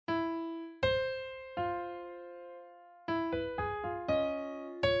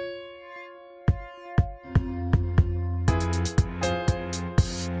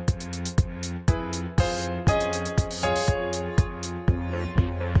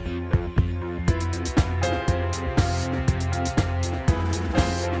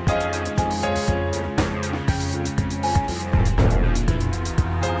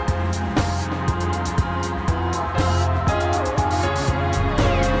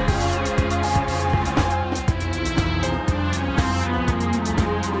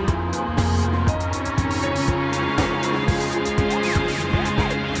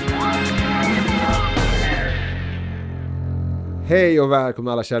Hej och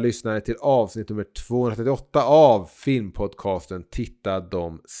välkomna alla kära lyssnare till avsnitt nummer 238 av filmpodcasten Titta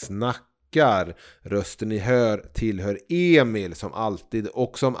de snackar. Rösten ni hör tillhör Emil som alltid,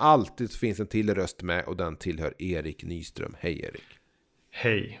 och som alltid finns en till röst med, och den tillhör Erik Nyström. Hej Erik.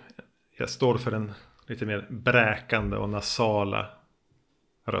 Hej, jag står för den lite mer bräkande och nasala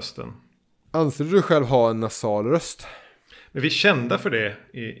rösten. Anser du själv ha en nasal röst? Men vi är kända för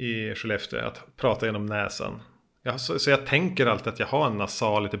det i Skellefteå, att prata genom näsan. Så jag tänker alltid att jag har en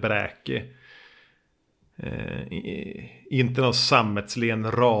nasal, lite bräkig. Inte någon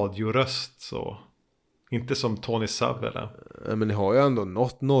sammetslen radioröst så. Inte som Tony Savela. Men ni har ju ändå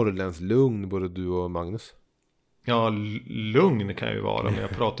något norrländskt lugn, både du och Magnus. Ja, lugn kan jag ju vara, men jag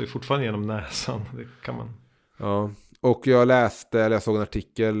pratar ju fortfarande genom näsan. Det kan man. Ja, och jag såg en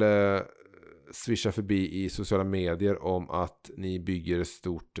artikel swisha förbi i sociala medier om att ni bygger ett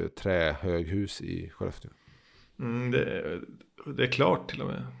stort trähöghus i Skellefteå. Det är klart till och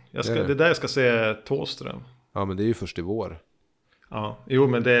med. Det är där jag ska se Thåström. Ja, men det är ju först i vår. Ja, jo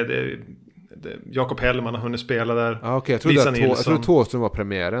men det Jakob Hellman har hunnit spela där. Ja, okej. Jag trodde Thåström var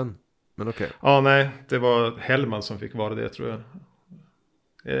premiären. Men okej. Ja, nej. Det var Hellman som fick vara det, tror jag.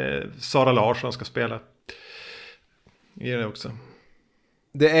 Sara Larsson ska spela i det också.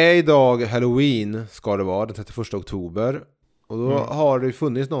 Det är idag Halloween, ska det vara, den 31 oktober. Och då har det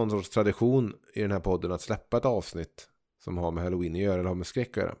funnits någon sorts tradition i den här podden att släppa ett avsnitt som har med Halloween att göra eller har med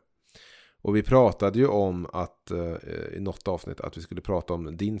skräck att göra. Och vi pratade ju om att i något avsnitt att vi skulle prata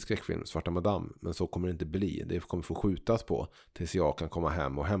om din skräckfilm Svarta Madame. Men så kommer det inte bli. Det kommer få skjutas på tills jag kan komma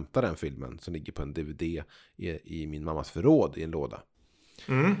hem och hämta den filmen som ligger på en DVD i min mammas förråd i en låda.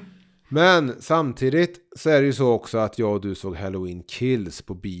 Mm. Men samtidigt så är det ju så också att jag och du såg Halloween Kills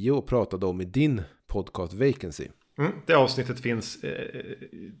på bio och pratade om i din podcast Vacancy. Det avsnittet finns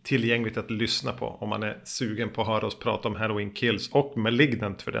tillgängligt att lyssna på om man är sugen på att höra oss prata om Halloween Kills och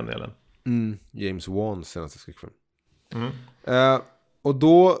Malignant för den delen. James Wans senaste skräckfilm. Och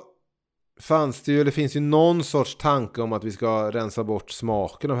då finns ju någon sorts tanke om att vi ska rensa bort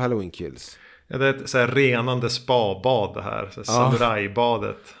smaken av Halloween Kills. Ja, det är ett så här renande spabad det här.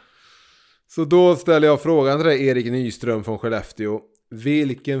 Samurajbadet. Så då ställer jag frågan till dig, Erik Nyström från Skellefteå.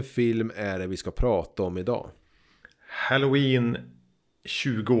 Vilken film är det vi ska prata om idag? Halloween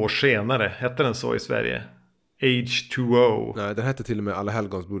 20 år senare. Hette den så i Sverige? H2O. Nej, den hette till och med Alla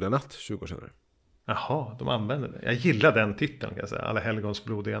helgons blodiga natt 20 år senare. Jaha, de använder det. Jag gillar den titeln kan jag säga. Alla helgons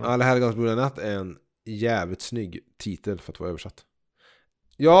blodiga natt. Alla helgons blodiga natt är en jävligt snygg titel för att vara översatt.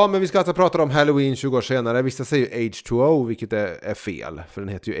 Ja, men vi ska alltså prata om Halloween 20 år senare. Vissa säger H2O, vilket är fel. För den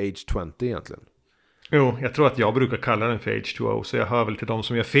heter ju H20 egentligen. Jo, jag tror att jag brukar kalla den för H2O. Så jag hör väl till de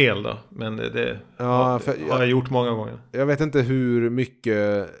som gör fel då. Men det har jag gjort många gånger. Jag vet inte hur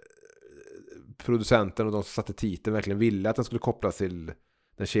mycket producenten och de som satte titeln verkligen ville att den skulle kopplas till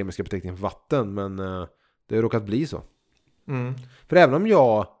den kemiska beteckningen för vatten. Men det har råkat bli så. För även om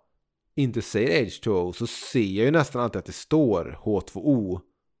jag inte säger H2O så ser jag ju nästan alltid att det står H2O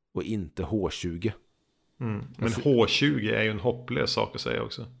och inte H20. Men H20 är ju en hopplös sak att säga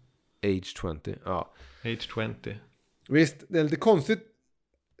också. H20, ja. H20. Visst, det är lite konstigt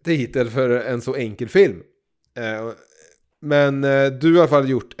titel för en så enkel film. Men du har i alla fall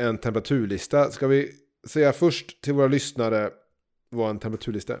gjort en temperaturlista. Ska vi säga först till våra lyssnare vad en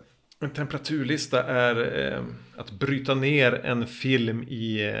temperaturlista är? En temperaturlista är att bryta ner en film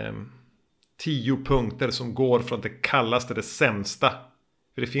i 10 punkter som går från det kallaste till det sämsta.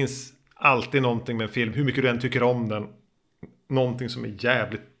 För det finns alltid någonting med en film, hur mycket du än tycker om den, någonting som är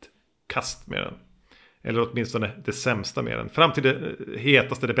jävligt kast med den. Eller åtminstone det sämsta med den. Fram till det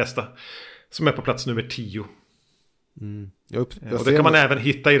hetaste, det bästa, som är på plats nummer 10. Och det kan man även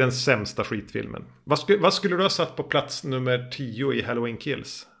hitta i den sämsta skitfilmen. Vad skulle du ha satt på plats nummer 10 i Halloween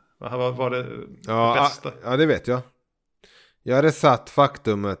Kills? Vad var det bästa? Ja, det vet jag. Jag hade satt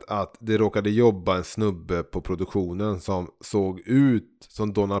faktumet att det råkade jobba en snubbe på produktionen som såg ut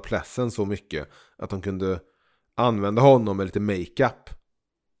som Donald Pleasence så mycket att de kunde använda honom med lite makeup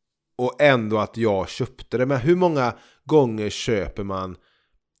Och ändå att jag köpte det. Men hur många gånger köper man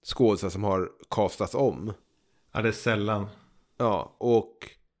skådespelare som har castats om? Ja, det är sällan. Ja, och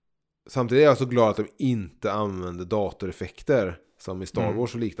samtidigt är jag så glad att de inte använder datoreffekter som i Star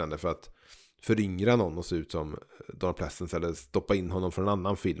Wars och liknande för att föryngra någon och se ut som Donald Pleasence eller stoppa in honom från en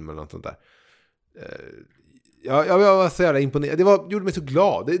annan film eller något sånt där. Jag var så jävla imponerad. Gjorde mig så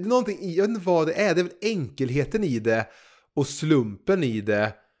glad. Det är någonting i, jag vet inte vad det är. Det är väl enkelheten i det och slumpen i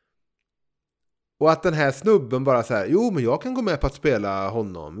det. Och att den här snubben bara så här, jo men jag kan gå med på att spela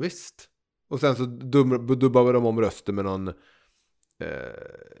honom, visst. Och sen så dubbar de om rösten med någon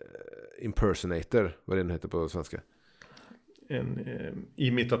impersonator, vad det nu heter på svenska. En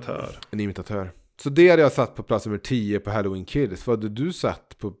imitatör. Så det hade jag satt på plats nummer 10 på Halloween Kills. Vad hade du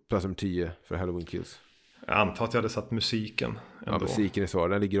satt på plats nummer 10 för Halloween Kills? Jag antar att jag hade satt musiken ändå. Ja, musiken är svar.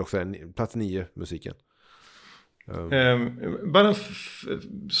 Den ligger också plats 9, musiken. Bara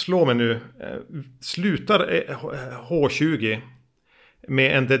slå mig nu. Slutar H20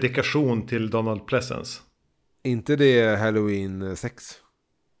 med en dedikation till Donald Pleasence? Inte det Halloween 6?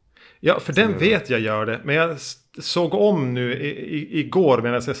 Ja, för den vet jag gör det. Men jag såg om nu igår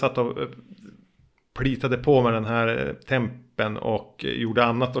medan jag satt och plitade på med den här tempen och gjorde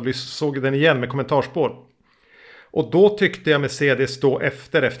annat. Och såg den igen med kommentarspår. Och då tyckte jag med CD stå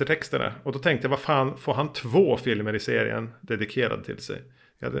efter eftertexterna. Och då tänkte jag, vad fan, får han 2 filmer i serien dedikerad till sig?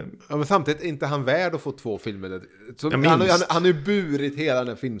 Ja, men samtidigt är inte han värd att få 2 filmer. Han har ju burit hela den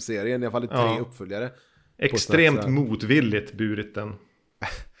här filmserien, i alla fall 3 uppföljare. Extremt motvilligt burit den.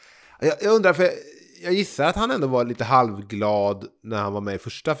 Jag undrar, för jag gissar att han ändå var lite halvglad när han var med i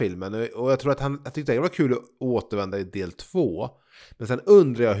första filmen. Och jag tror att jag tyckte det var kul att återvända i del 2. Men sen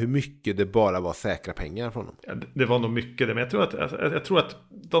undrar jag hur mycket det bara var säkra pengar från honom. Ja, det var nog mycket det. Men jag tror att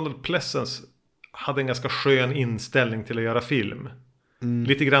Donald Pleasence hade en ganska skön inställning till att göra film.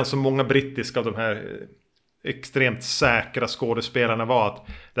 Lite grann som många brittiska av de här extremt säkra skådespelarna var, att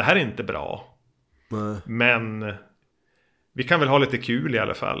det här är inte bra. Men vi kan väl ha lite kul i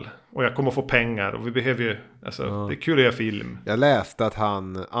alla fall. Och jag kommer att få pengar. Och vi behöver ju, det är kul att göra film. Jag läste att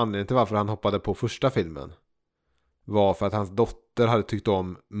anledningen till varför han hoppade på första filmen var för att hans dotter hade tyckt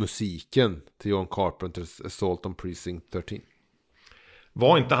om musiken till John Carpenters Assault on Precinct 13.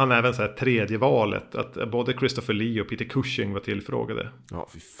 Var inte han även så här tredje valet? Att både Christopher Lee och Peter Cushing var tillfrågade. Ja,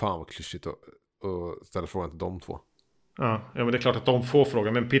 fy fan vad klyschigt att ställa frågan till de 2. Ja, men det är klart att de får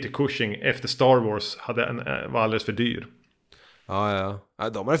frågan. Men Peter Cushing efter Star Wars var alldeles för dyr. Ja.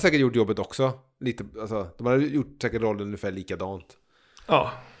 De hade säkert gjort jobbet också. Lite, de hade gjort säkert rollen ungefär likadant.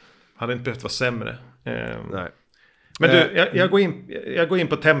 Ja, hade inte behövt vara sämre. Nej. Men du, jag går in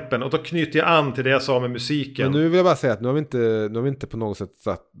på tempen och då knyter jag an till det jag sa med musiken. Men nu vill jag bara säga att nu har vi inte på något sätt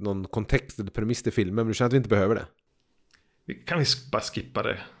satt någon kontext eller premiss till filmen, men du känner att vi inte behöver det. Kan vi bara skippa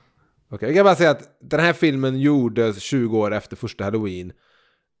det? Okej, jag kan bara säga att den här filmen gjordes 20 år efter första Halloween.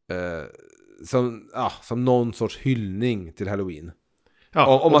 Som någon sorts hyllning till Halloween.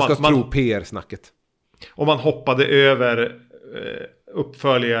 Ja, om man ska tro PR-snacket. Om man hoppade över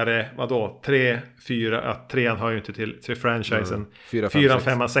uppföljare, vadå? 3, 4, 3 hör ju inte till franchisen. 4,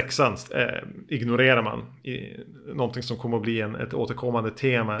 5, 6 ignorerar man. Någonting som kommer att bli ett återkommande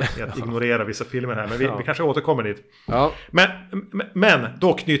tema i att ignorera vissa filmer här. Men vi kanske återkommer dit. Ja. Men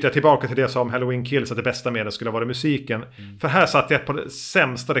då knyter jag tillbaka till det som Halloween Kills, att det bästa med den skulle vara musiken. För här satt jag på det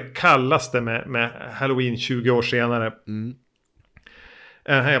sämsta, det kallaste med Halloween 20 år senare. Den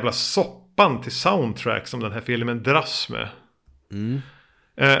här jävla soppan till soundtrack som den här filmen dras med.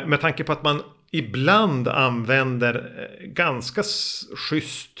 Med tanke på att man ibland använder ganska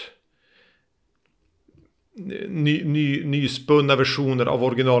schysst nyspunna versioner av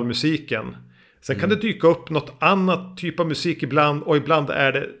originalmusiken. Sen kan det dyka upp något annat typ av musik ibland, och ibland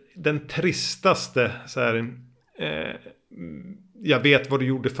är det den tristaste så här, jag vet vad du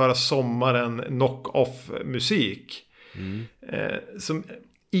gjorde förra sommaren, knock-off musik. Som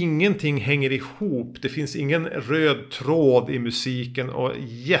ingenting hänger ihop. Det finns ingen röd tråd i musiken och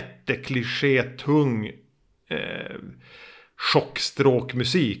jättekliché tung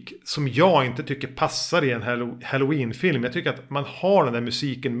chockstråkmusik som jag inte tycker passar i en Halloween-film. Jag tycker att man har den där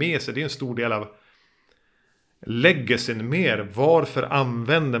musiken med sig. Det är en stor del av legacyn mer. Varför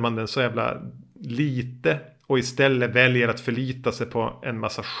använder man den så jävla lite och istället väljer att förlita sig på en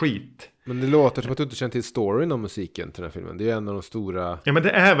massa skit? Men det låter som att du inte känner till storyn om musiken till den här filmen. Det är ju en av de stora... Ja, men det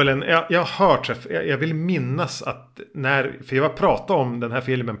är väl jag har hört, jag vill minnas att för jag pratade om den här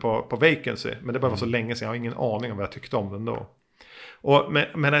filmen på Vacancy, men det bara var så länge sedan, jag har ingen aning om vad jag tyckte om den då.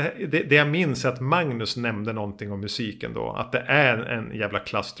 Men det jag minns är att Magnus nämnde någonting om musiken då, att det är en jävla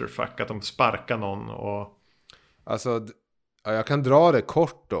clusterfuck, att de sparkar någon och... Alltså, jag kan dra det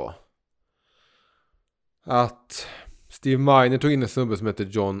kort då. att Steve Miner tog in en snubbe som heter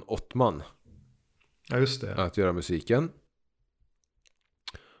John Ottman. Ja, just det. Att göra musiken.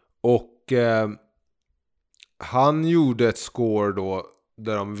 Och han gjorde ett score då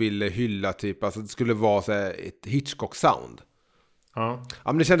där de ville hylla typ, alltså det skulle vara så här ett Hitchcock-sound. Ja.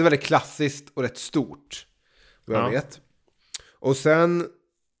 Ja, men det kändes väldigt klassiskt och rätt stort. Vad jag vet. Och sen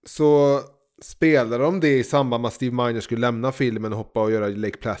så spelade de det i samband med att Steve Miner skulle lämna filmen och hoppa och göra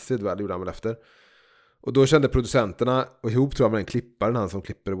Lake Placid, väl, gjorde han väl efter. Och då kände producenterna, och ihop tror jag med den klipparen, han som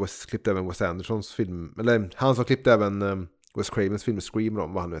klippte även Wes Andersons film, eller han som klippte även Wes Cravens film Scream,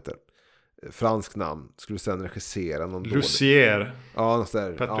 om vad han heter. Fransk namn, skulle sen regissera någon Lucier. Ja, något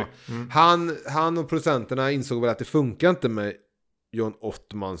där. Ja. Han och producenterna insåg väl att det funkar inte med John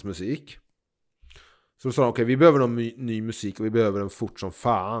Ottmans musik. Så då sa de, okej, vi behöver någon ny musik och vi behöver den fort som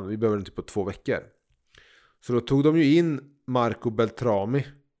fan. Vi behöver den typ på 2 veckor. Så då tog de ju in Marco Beltrami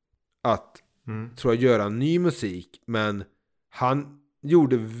att, tror jag, göra ny musik. Men han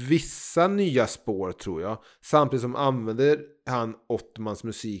gjorde vissa nya spår, tror jag. Samtidigt som använde han Ottmans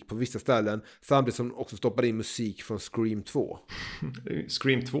musik på vissa ställen. Samtidigt som också stoppade in musik från Scream 2.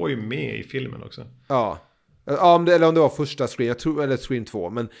 Scream 2 är ju med i filmen också. Ja, eller om det var första Scream, jag tror, eller Scream 2.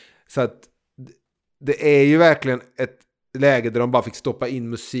 Men så att det är ju verkligen ett läge där de bara fick stoppa in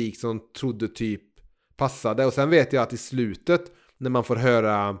musik som de trodde typ passade. Och sen vet jag att i slutet, när man får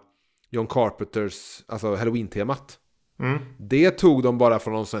höra John Carpenters, alltså Halloween-temat, det tog de bara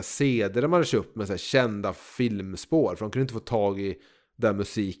från någon sån här CD de hade köpt med så här kända filmspår. För de kunde inte få tag i den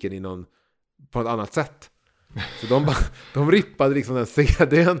musiken på något annat sätt. Så de rippade liksom den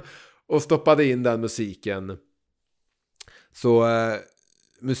CDn och stoppade in den musiken. Så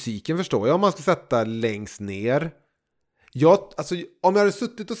musiken förstår jag om man ska sätta längst ner. Alltså, om jag hade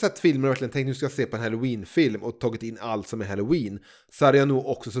suttit och sett filmen och verkligen tänkt nu ska jag se på en Halloween-film och tagit in allt som är Halloween, så hade jag nog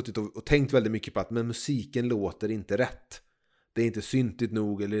också suttit och tänkt väldigt mycket på att men musiken låter inte rätt. Det är inte syntigt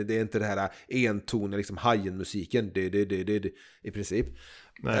nog, eller det är inte det här entoniga liksom Hajen-musiken i princip.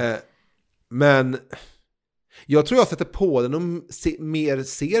 Men jag tror jag sätter på den och mer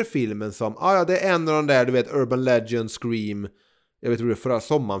ser filmen som det är en av de där, du vet, Urban Legend, Scream, jag vet hur det är, förra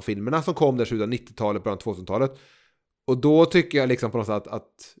sommarfilmerna som kom där 90-talet, början 2000-talet. Och då tycker jag liksom på något sätt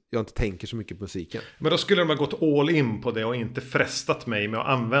att jag inte tänker så mycket på musiken. Men då skulle de ha gått all in på det och inte frestat mig med att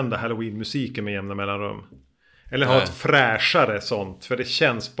använda Halloween-musiken med jämna mellanrum. Eller ha ett fräschare sånt, för det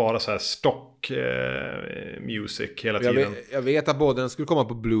känns bara så här stock music hela tiden. Jag vet att både den skulle komma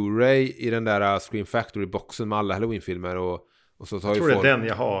på Blu-ray i den där Scream Factory-boxen med alla Halloween-filmer. Och så jag tror det är den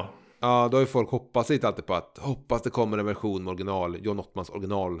jag har. Ja, då har ju folk hoppats lite alltid på att hoppas det kommer en version med original, John Ottmans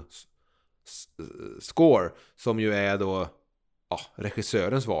original score, som ju är då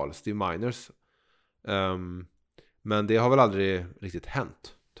regissörens val, Steve Miners. Men det har väl aldrig riktigt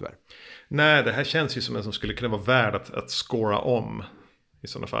hänt, tyvärr. Nej, det här känns ju som en som skulle kunna vara värd att scora om i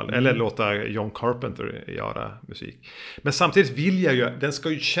sådana fall. Eller låta John Carpenter göra musik. Men samtidigt vill jag ju, den ska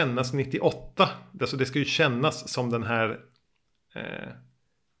ju kännas 98. Alltså det ska ju kännas som den här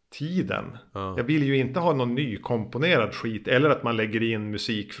tiden. Jag vill ju inte ha någon ny komponerad skit. Eller att man lägger in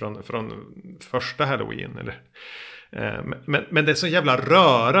musik från första Halloween. Eller, men det är så jävla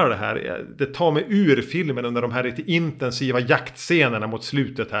röra det här. Det tar mig ur filmen under de här lite intensiva jaktscenerna mot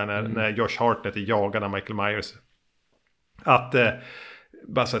slutet här. När Josh Hartnett är jagad av Michael Myers. Att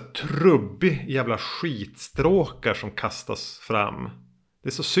bara så här trubbig jävla skitstråkar som kastas fram. Det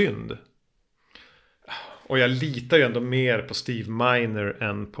är så synd. Och jag litar ju ändå mer på Steve Miner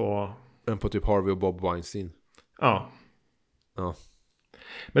än på typ Harvey och Bob Weinstein. Ja.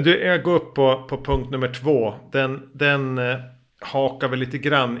 Men jag går upp på punkt nummer 2. Den hakar väl lite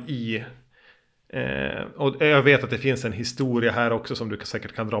grann i. Och jag vet att det finns en historia här också som du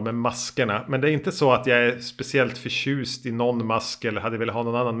säkert kan dra med maskerna. Men det är inte så att jag är speciellt förtjust i någon mask eller hade velat ha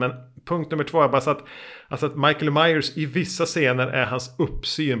någon annan. Men punkt nummer 2 är bara så att Michael Myers i vissa scener är hans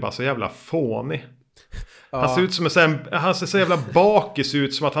uppsyn bara så jävla fånig. Han ser ut som han ser så jävla bakis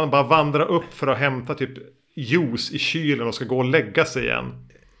ut, som att han bara vandrar upp för att hämta typ juice i kylen och ska gå och lägga sig igen.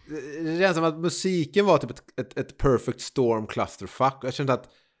 Det känns som att musiken var typ ett perfect storm clusterfuck. Jag kände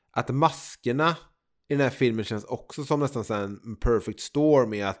att maskerna i den här filmen känns också som nästan så en perfect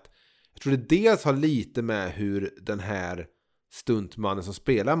storm i att jag tror det dels har lite med hur den här stuntmannen som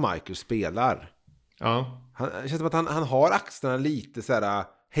spelar Michael spelar. Ja. Det känns som att han har axlarna lite så här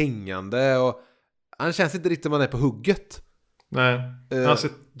hängande och han känns inte riktigt som han är på hugget. Nej, han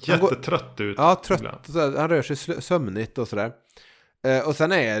ser jättetrött ut. Ja, trött. Han rör sig sömnigt och sådär. Och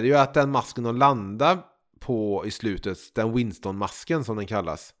sen är det ju att den masken de landar på i slutet, Stan Winston-masken som den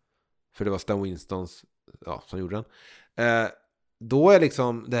kallas. För det var Stan Winstons som gjorde den. Då är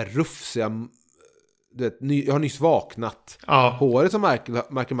liksom det här rufsiga jag har nyss vaknat. Håret som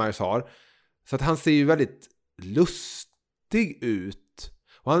Michael Myers har. Så att han ser ju väldigt lustig ut.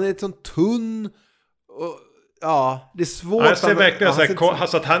 Och han är sån tunn. Och, det är svårt. Jag ser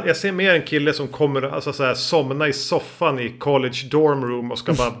verkligen jag ser mer en kille som kommer somna i soffan i college dorm room och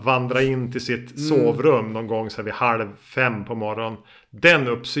ska bara vandra in till sitt sovrum någon gång så vid 4:30 på morgonen. Den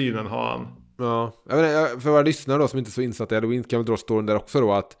uppsynen har han. Ja, för våra lyssnare då som inte är så insatta i Halloween kan vi dra storyn där också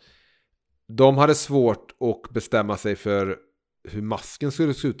då att de hade svårt att bestämma sig för hur masken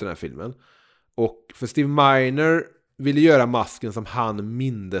skulle se ut i den här filmen. Och för Steve Miner ville göra masken som han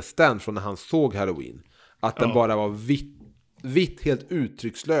mindes den från när han såg Halloween. Att den bara var vitt, helt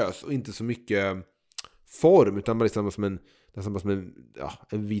uttryckslös och inte så mycket form utan bara liksom som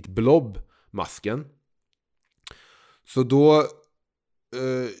en vit blob, masken. Så då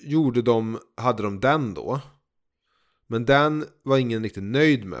hade de den då. Men den var ingen riktigt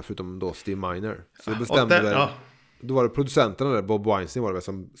nöjd med förutom då Steve Miner. Så bestämde då var det producenterna där, Bob Weinstein var det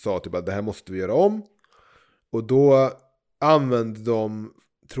som sa typ att det här måste vi göra om. Och då använde de,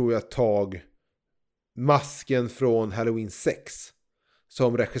 tror jag, masken från Halloween 6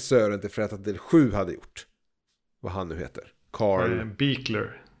 som regissören till Fredag del 7 hade gjort. Vad han nu heter. Carl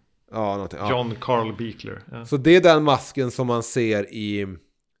Beekler. Ja, någonting. John Carl Beekler. Ja. Så det är den masken som man ser i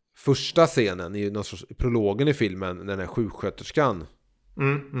första scenen i prologen i filmen när den här sjuksköterskan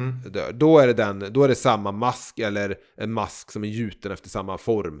dör. Då är det samma mask eller en mask som är gjuten efter samma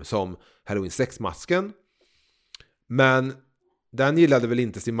form som Halloween 6-masken. Men den gillade väl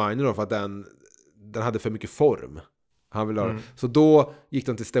inte Steve Miner då för att den hade för mycket form. Han ville ha. Så då gick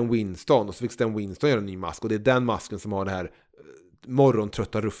de till Stan Winston och så fick Stan Winston göra en ny mask och det är den masken som har det här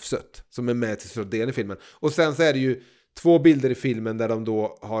morgontrötta rufset som är med till stor del i filmen. Och sen så är det ju 2 bilder i filmen där de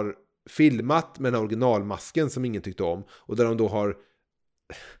då har filmat med den originalmasken som ingen tyckte om och där de då har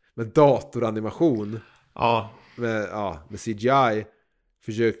med datoranimation med CGI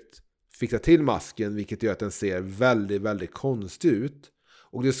försökt fixa till masken, vilket gör att den ser väldigt, väldigt konstig ut.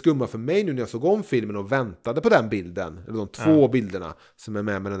 Och det skumma för mig nu när jag såg om filmen och väntade på den bilden, eller de 2 bilderna som är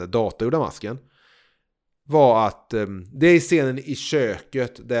med den där datorgjorda masken, var att det är scenen i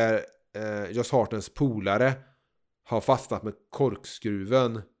köket där Josh Hartnets polare har fastnat med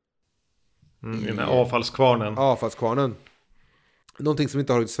korkskruven i den här avfallskvarnen. Avfallskvarnen. Någonting som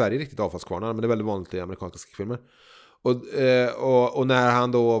inte har i Sverige riktigt, avfallskvarnar, men det är väldigt vanligt i amerikanska skräckfilmer. Och när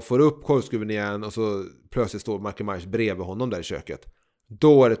han då får upp korkskruven igen och så plötsligt står Michael Myers bredvid honom där i köket.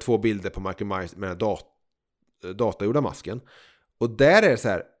 Då är det 2 bilder på Michael Myers med den datagjorda masken. Och där är det så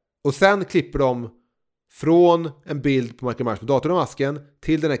här. Och sen klipper de från en bild på Michael Myers med datorn och masken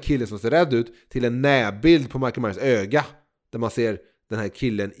till den här killen som ser rädd ut till en närbild på Michael Myers öga där man ser den här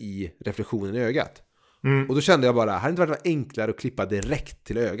killen i reflektionen i ögat. Och då kände jag bara, hade inte varit enklare att klippa direkt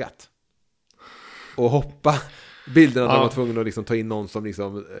till ögat och hoppa bilderna där man var tvungen att liksom ta in någon som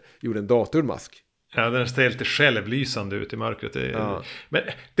liksom gjorde en datorn mask. Ja, den ser lite självlysande ut i mörkret. Men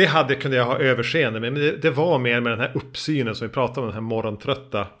det kunde jag ha överseende med. Men det var mer med den här uppsynen som vi pratade om, den här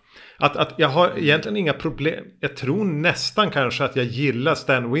morgontrötta. Att jag har egentligen inga problem. Jag tror nästan kanske att jag gillar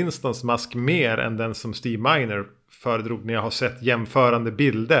Stan Winstons mask mer än den som Steve Miner föredrog när jag har sett jämförande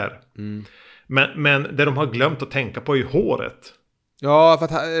bilder. Men det de har glömt att tänka på är håret. Ja, för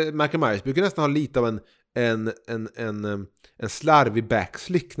att Michael Myers brukar nästan ha lite av en slarvig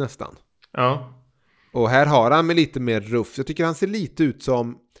backslick nästan. Ja. Och här har han med lite mer ruff. Jag tycker han ser lite ut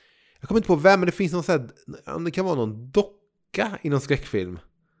som, jag kommer inte på vem, men det finns någon sån här, det kan vara någon docka i någon skräckfilm.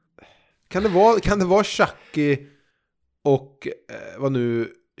 Kan det vara Chucky och vad nu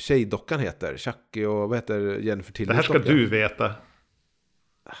tjejdockan heter? Chucky och vad heter Jennifer Tilly? Det här ska du veta.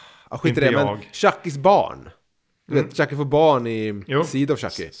 Skit i det, men Chuckys barn. Du vet, Chucky får barn i Seed of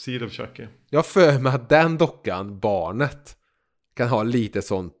Chucky. Seed of Chucky. Jag för mig att den dockan, barnet, kan ha lite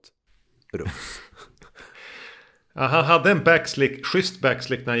sånt ruff. Ja, han hade en schysst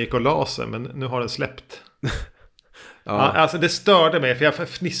backslick när han gick och la sig, men nu har den släppt. Ja, alltså det störde mig, för jag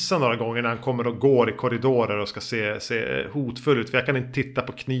fnissar några gånger när han kommer och går i korridorer och ska se hotfull ut. För jag kan inte titta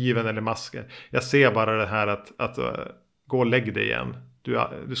på kniven eller masken. Jag ser bara det här att gå och lägg dig igen.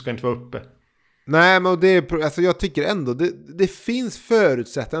 Du ska inte vara uppe. Nej, men alltså jag tycker ändå det finns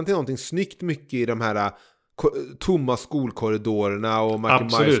förutsättningar till någonting snyggt mycket i de här tomma skolkorridorerna och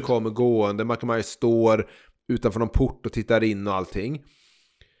Michael Myers kommer gående. Michael Myers står utanför någon port och tittar in och allting.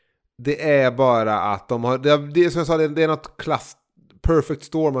 Det är bara att de har, det är som jag sa, det är något perfect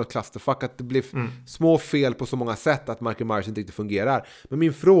storm och clusterfuck, att det blir små fel på så många sätt att Michael Myers inte riktigt fungerar. Men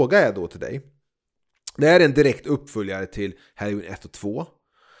min fråga är då till dig. Det är en direkt uppföljare till Halloween 1 och 2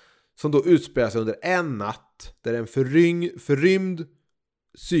 som då utspelar sig under en natt där en förrymd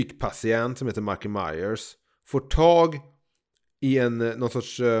psykpatient som heter Michael Myers får tag i någon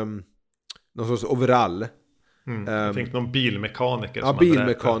sorts overall. Jag tänkte någon bilmekaniker. Ja,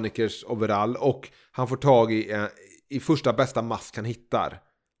 bilmekanikers overall. Och han får tag i första bästa mask han hittar.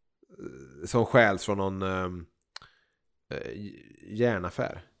 Som stjäls från någon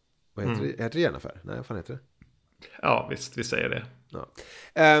järnaffär. Vad heter det? Heter det järnaffär? Nej, vad fan heter det? Ja, visst, vi säger det. Ja.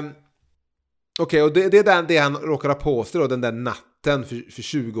 Okej, och det är det han råkar ha på sig då, den där natten för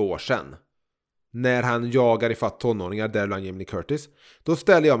 20 år sedan. När han jagar ifatt tonåringar, däribland Jamie Lee Curtis. Då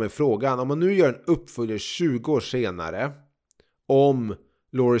ställer jag mig frågan, om man nu gör en uppföljare 20 år senare om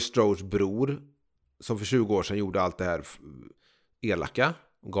Laurie Strodes bror, som för 20 år sedan gjorde allt det här elaka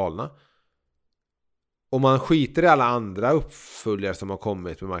och galna. Om man skiter i alla andra uppföljare som har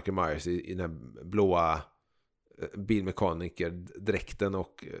kommit med Michael Myers i den här blåa bilmekaniker-dräkten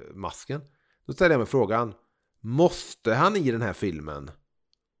och masken. Då ställer jag mig frågan, måste han i den här filmen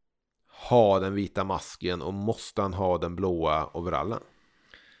ha den vita masken och måste han ha den blåa overallen?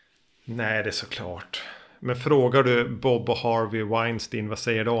 Nej, det är såklart. Men frågar du Bob och Harvey Weinstein, vad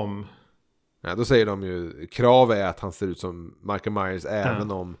säger de? Ja, då säger de ju, krav är att han ser ut som Michael Myers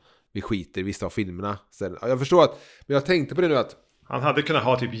även om vi skiter i vissa av filmerna. Så, jag förstår att, men jag tänkte på det nu att han hade kunnat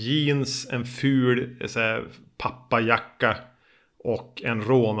ha typ jeans, en ful pappajacka och en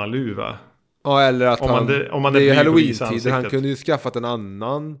rånaluva. Ja, eller att om man det är Halloween-tider. Han kunde ju skaffat en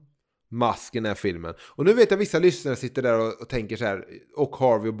annan mask i den här filmen. Och nu vet jag vissa lyssnare sitter där och tänker så här, och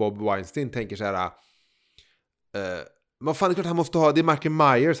Harvey och Bob Weinstein tänker så här, vad fan, det är klart han måste ha, det är Michael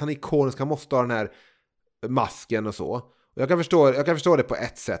Myers, han är ikonisk, han måste ha den här masken och så. Och jag kan förstå det på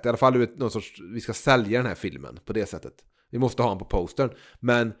ett sätt, i alla fall någon sorts, vi ska sälja den här filmen på det sättet. Vi måste ha den på postern.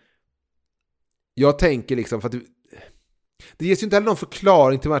 Men jag tänker liksom, för att det ges ju inte heller någon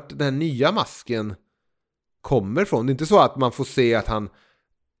förklaring till vart den här nya masken kommer från. Det är inte så att man får se att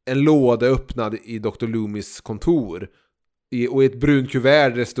en låda öppnad i Dr. Loomis kontor och i ett brunt kuvert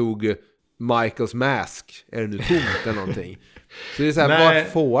där det stod Michaels mask, är det nu tomt eller någonting. Så det är så här, var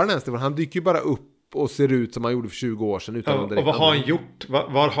får han ens det? Han dyker ju bara upp och ser ut som han gjorde för 20 år sedan. Utan och vad har han gjort?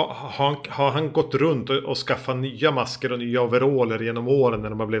 Har han gått runt och skaffat nya masker och nya overaller genom åren när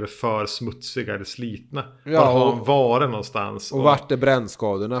de har blivit för smutsiga eller slitna? Ja, var har han varit någonstans? Och vart är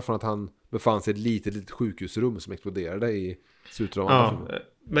brännskadorna från att han befann sig i ett litet sjukhusrum som exploderade i slutet av andra filmen?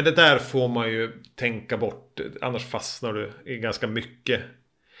 Men det där får man ju tänka bort. Annars fastnar du i ganska mycket.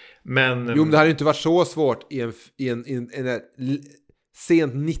 Men det hade ju inte varit så svårt i en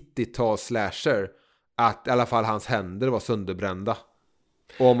sent 90-tals slasher att i alla fall hans händer var sönderbrända.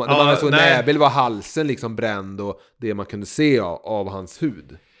 Och man såg näbel var halsen liksom bränd och det man kunde se av hans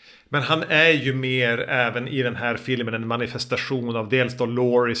hud. Men han är ju mer även i den här filmen en manifestation av dels då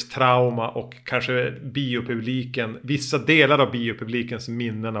Lauries trauma och kanske biopubliken, vissa delar av biopublikens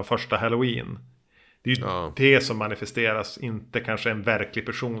minnen av första Halloween. Det är ju det som manifesteras, inte kanske en verklig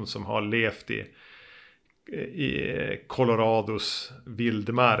person som har levt i Colorados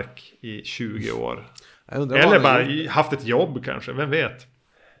vildmark i 20 år. Eller bara haft ett jobb kanske, vem vet?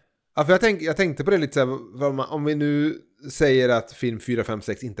 Ja, för jag tänkte på det lite så här, om vi nu säger att film 4, 5,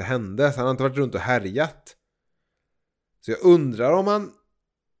 6 inte hände, så han har inte varit runt och härjat. Så jag undrar om han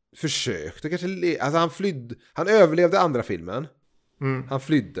försökte kanske, alltså han överlevde andra filmen. Han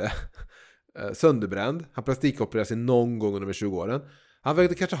flydde sönderbränd, han plastikopererade sig någon gång under de 20 åren. Han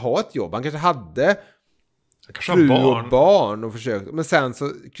försökte kanske ha ett jobb, han kanske hade fru och barn och försökte, men sen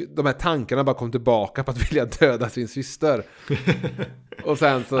så de här tankarna bara kom tillbaka på att vilja döda sin syster. Och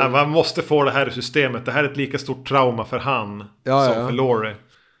sen så man måste få det här i systemet. Det här är ett lika stort trauma för han som för Laurie.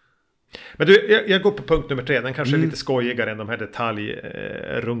 Men du, jag går på punkt nummer 3. Den kanske är lite skojigare än de här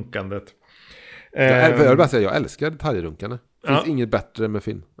detaljrunkandet. Jag vill bara säga, jag älskar detaljrunkande. Det finns inget bättre med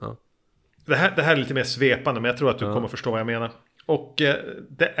film. Det här är lite mer svepande, men jag tror att du kommer förstå vad jag menar. Och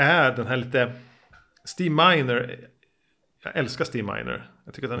det är den här lite Steve Miner. Jag älskar Steve Miner.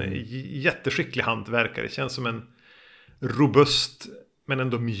 Jag tycker att han är jätteskicklig hantverkare. Det känns som en robust men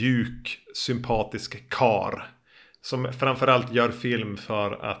ändå mjuk, sympatisk kar. Som framförallt gör film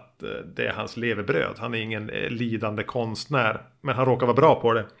för att det är hans levebröd. Han är ingen lidande konstnär, men han råkar vara bra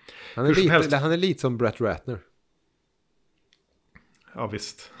på det. Han är lite som Brett Ratner. Ja,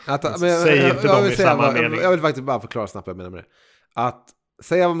 visst. Säg inte dem i samma mening. Jag vill faktiskt bara förklara snabbt vad jag menar med det. Att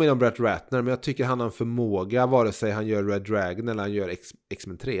säga vad jag menar om Brett Ratner, men jag tycker han har en förmåga, vare sig han gör Red Dragon eller han gör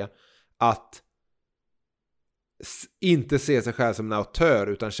X-Men 3, att inte se sig själv som en autör,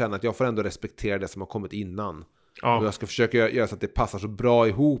 utan känna att jag får ändå respektera det som har kommit innan. Och jag ska försöka göra så att det passar så bra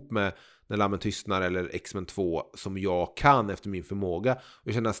ihop med När lammen tystnar eller X-Men 2 som jag kan efter min förmåga. Och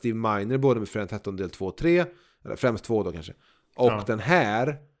jag känner att Steve Miner både med Fredag den 13 del 2 och 3, eller främst 2 då kanske, Och den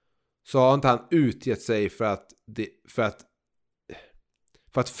här så har inte han utgett sig för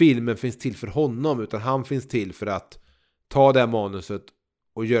att filmen finns till för honom, utan han finns till för att ta det här manuset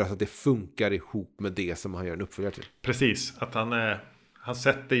och göra så att det funkar ihop med det som han gör en uppföljare till. Precis, att han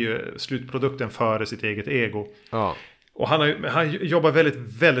sätter ju slutprodukten före sitt eget ego. Ja. Och han jobbar väldigt,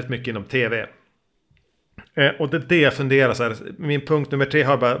 väldigt mycket inom tv. Och det är det jag funderar så här. Min punkt nummer 3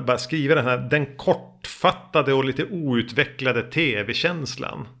 har bara skrivit den kortfattade och lite outvecklade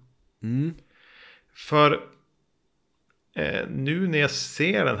tv-känslan. För nu när jag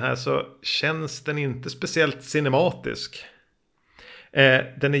ser den här så känns den inte speciellt cinematisk.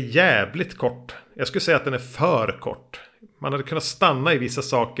 Den är jävligt kort. Jag skulle säga att den är för kort. Man hade kunnat stanna i vissa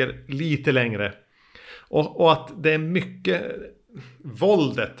saker lite längre. Och att det är mycket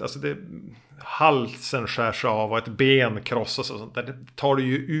våldet. Alltså halsen skärs av och ett ben krossas och sånt där. Det tar du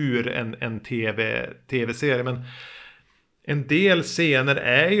ju ur en tv-serie. Men en del scener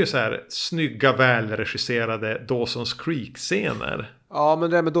är ju så här snygga, välregisserade Dawson's Creek-scener. Ja, men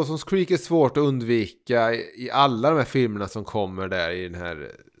det där med Dawson's Creek är svårt att undvika i alla de här filmerna som kommer där i den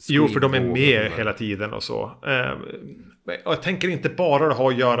här... Jo, för de är med hela tiden och så. Jag tänker inte bara det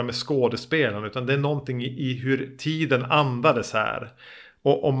har att göra med skådespelaren, utan det är någonting i hur tiden andades här.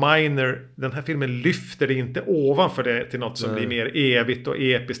 Och Miner, den här filmen lyfter det inte ovanför det till något som blir mer evigt och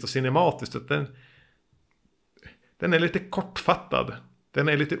episkt och cinematiskt. Den är lite kortfattad. Den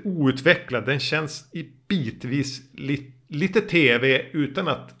är lite outvecklad. Den känns i bitvis lite tv utan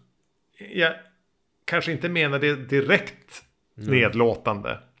att jag kanske inte menar det direkt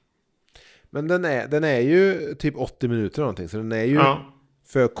nedlåtande. Men den är ju typ 80 minuter eller någonting. Så den är ju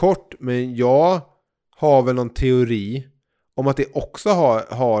för kort. Men jag har väl någon teori om att det också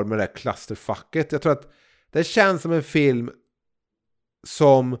har med det här clusterfucket. Jag tror att det känns som en film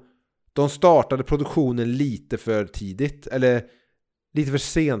som de startade produktionen lite för tidigt. Eller lite för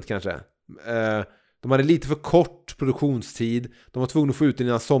sent kanske. De hade lite för kort produktionstid. De var tvungna att få ut den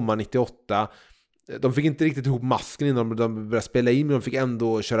innan sommar 98. De fick inte riktigt ihop masken innan de började spela in. Men de fick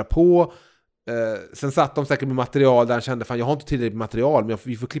ändå köra på. Sen satt de säkert med material där han kände, fan jag har inte tillräckligt material, men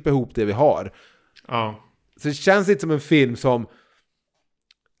vi får klippa ihop det vi har. Så det känns inte som en film som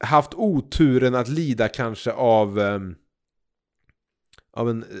haft oturen att lida kanske av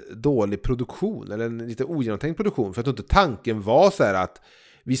en dålig produktion eller en lite ogenomtänkt produktion, för att inte tanken var så här att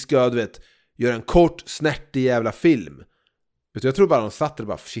vi ska, göra en kort snärtig jävla film. Jag tror bara de satt där och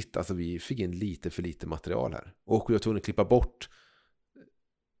bara shit, alltså vi fick in lite för lite material här och vi var tvungna att klippa bort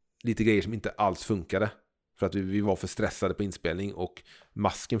lite grejer som inte alls funkade för att vi var för stressade på inspelning och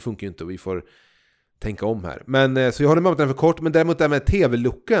masken funkar ju inte och vi får tänka om här. Men så jag håller med om att den är för kort, men däremot det med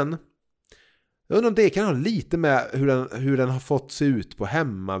tv-looken, jag undrar om det kan ha lite med hur den har fått se ut på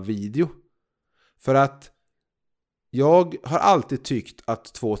hemmavideo. För att jag har alltid tyckt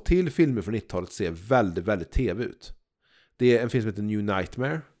att 2 till filmer från 90-talet ser väldigt, väldigt tv ut. Det är en film som heter New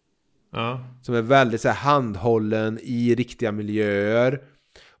Nightmare. Som är väldigt så här handhållen i riktiga miljöer.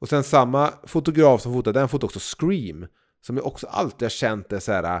 Och sen samma fotograf som fotade den fotade också Scream, som jag också alltid har känt det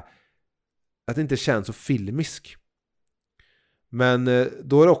så här, att det inte känns så filmisk. Men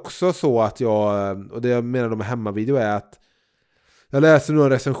då är det också så att och det jag menar med hemmavideo är att jag läser nu en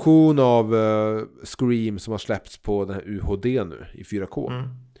recension av Scream som har släppts på den här UHD nu i 4K.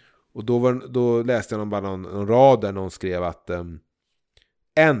 Och då läste jag bara någon rad där någon skrev att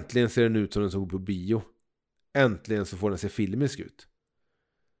äntligen ser den ut som den såg på bio. Äntligen så får den se filmisk ut.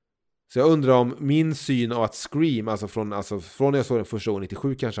 Så jag undrar om min syn av att Scream, alltså från när jag såg den första gången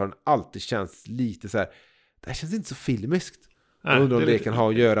 97 kanske, har den alltid känts lite så här, det här känns inte så filmiskt. Jag undrar om det kan ha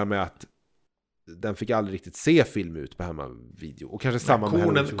att göra med att den fick aldrig riktigt se film ut på hemmavideo. Och kanske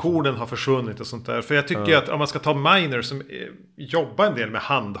samma med konen har försvunnit och sånt där. För jag tycker att om man ska ta Miner som jobbar en del med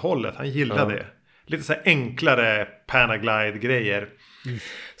handhållet, han gillar det. Lite så här enklare Panaglide-grejer.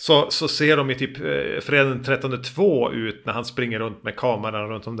 Så ser de ju typ Fredagen 13:2 ut när han springer runt med kameran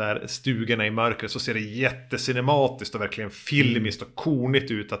runt de där stugorna i mörkret, så ser det jättecinematiskt och verkligen filmiskt och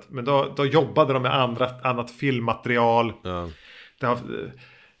konigt ut. Men då jobbade de med annat filmmaterial.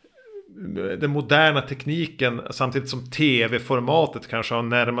 Den moderna tekniken samtidigt som tv-formatet kanske har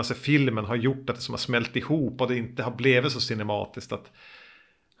närmat sig filmen har gjort att det som har smält ihop och det inte har blivit så cinematiskt att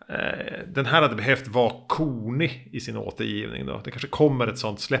den här hade behövt vara konig i sin återgivning då. Det kanske kommer ett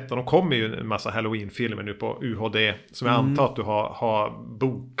sånt släpp. De kommer ju en massa Halloween-filmer nu på UHD som jag antar att du har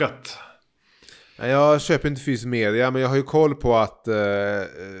bokat. Jag köper inte fysisk media, men jag har ju koll på att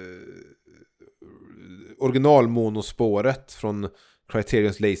originalmonospåret från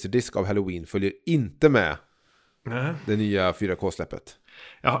Criterions Laserdisc av Halloween följer inte med det nya 4K-släppet.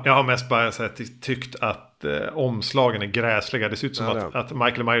 Jag har mest bara så här, tyckt att omslagen är gräsliga. Det ser ut som att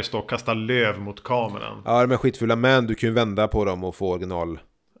Michael Myers står och kastar löv mot kameran. Ja, de är skitfulla, men du kan ju vända på dem och få original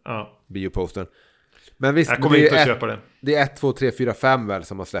biopostern. Men visst, jag kommer inte att köpa det. Det är 1, 2, 3, 4, 5 väl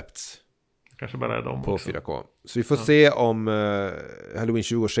som har släppts. Kanske bara är de på också. 4K. Så vi får se om Halloween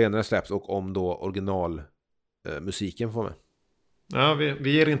 20 år senare släpps och om då original musiken får med. Ja,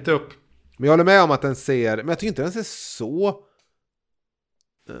 vi ger inte upp. Men jag håller med om att den ser, men jag tycker inte den ser så...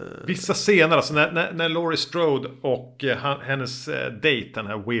 Vissa scener, alltså när Laurie Strode och hennes date, den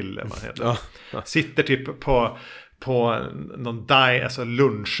här Will, vad heter sitter typ på någon alltså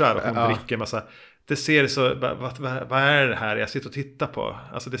lunchar och hon dricker massa. Det ser så, vad är det här jag sitter och tittar på?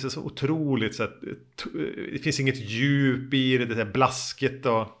 Alltså det ser så otroligt så att, det finns inget djup i det, det är blaskigt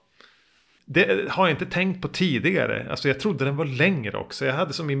och det har jag inte tänkt på tidigare. Alltså jag trodde den var längre också. Jag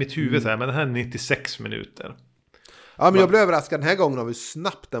hade som i mitt huvud så här, men den här är 96 minuter. Ja, men jag blev överraskad den här gången av hur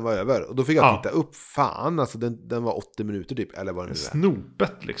snabbt den var över. Och då fick jag titta upp, fan, alltså den var 80 minuter typ, eller vad det nu är.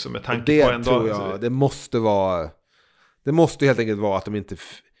 Snopet liksom, med tanke det på en tror dag. Jag, det måste helt enkelt vara att de inte...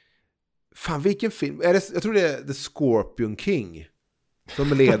 Fan, vilken film? Jag tror det är The Scorpion King som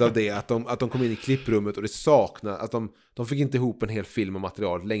led av det, att de kom in i klipprummet och det saknar, att de fick inte ihop en hel film och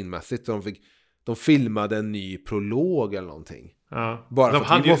material längdmässigt, så de filmade en ny prolog eller någonting. Ja. Bara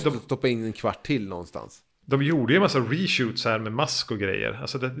för att vi måste stoppa in en kvart till någonstans. De gjorde ju en massa reshoots här med mask och grejer.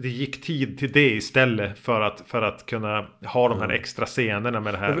 Alltså det gick tid till det istället för att kunna ha de här extra scenerna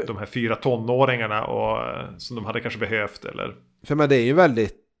med de här 4 tonåringarna och, som de hade kanske behövt. Eller... För men det är ju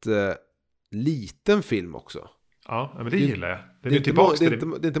väldigt liten film också. Ja, men det gillar jag. Det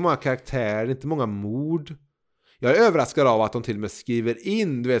är inte många karaktärer, det är inte många mord. Jag är överraskad av att de till och med skriver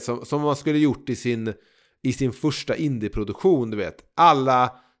in, du vet, som man skulle gjort i sin första indieproduktion, du vet.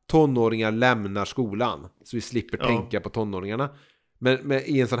 Alla tonåringar lämnar skolan, så vi slipper tänka på tonåringarna. Men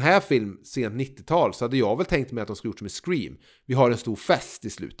i en sån här film, sent 90-tal, så hade jag väl tänkt mig att de skulle gjort som i Scream. Vi har en stor fest i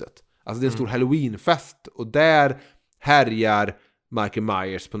slutet. Alltså det är en stor Halloween-fest, och där härjar Michael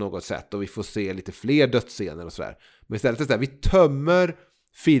Myers på något sätt, och vi får se lite fler dödsscener och sådär. Men istället är det så här, vi tömmer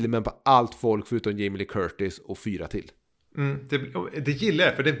filmen på allt folk förutom Jamie Lee Curtis och 4 till. Det gillar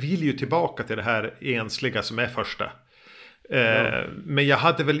jag, för det vill ju tillbaka till det här ensliga som är första. Men jag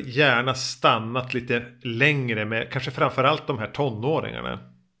hade väl gärna stannat lite längre med kanske framförallt de här tonåringarna.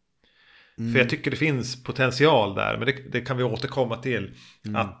 För jag tycker det finns potential där, men det kan vi återkomma till.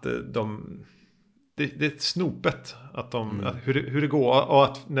 Att det är snopet att hur det går, och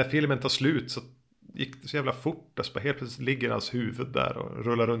att när filmen tar slut så gick det så jävla fort. Alltså helt plötsligt ligger hans huvud där och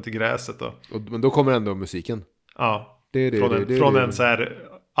rullar runt i gräset. Men då kommer ändå musiken. Ja, från en så här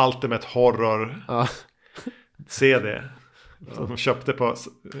ultimate horror CD som de köpte på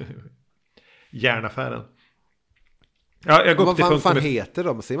järnaffären. Ja, jag går upp till vad fan heter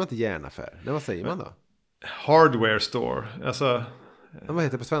de? Säger man inte järnaffär? Nej, vad säger man då? Hardware store. Alltså, vad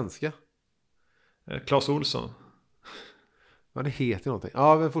heter det på svenska? Claes Olsson. Ja, det heter någonting.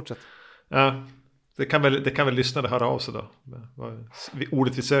 Ja, men fortsätt. Ja, det kan väl lyssnare höra av sig då.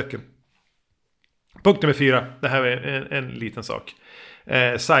 Ordet vi söker. Punkt nummer 4. Det här är en liten sak.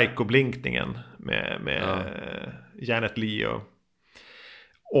 Psycho-blinkningen med Janet Leigh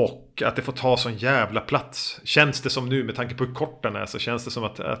och att det får ta sån jävla plats. Känns det som nu, med tanke på hur kort den är, så känns det som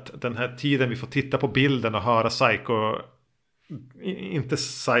att den här tiden vi får titta på bilden och höra inte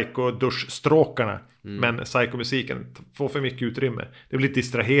Psycho-duschstråkarna, men Psycho-musiken får för mycket utrymme. Det blir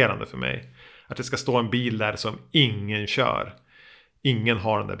distraherande för mig. Att det ska stå en bil där som ingen kör. Ingen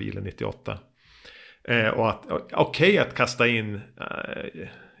har den där bilen 98. Och att okej att kasta in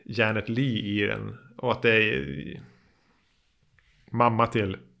Janet Leigh i den, och att det är mamma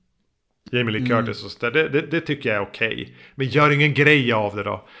till Jamie Lee Curtis och så där, det tycker jag är okej. Men gör ingen grej av det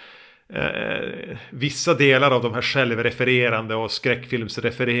då. Vissa delar av de här självrefererande och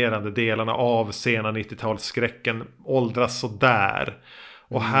skräckfilmsrefererande delarna av sena 90-talsskräcken åldras så där.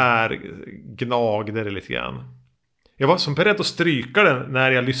 Och här gnagde det lite grann. Jag var som beredd att stryka den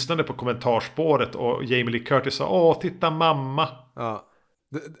när jag lyssnade på kommentarspåret och Jamie Lee Curtis sa: titta mamma. Ja,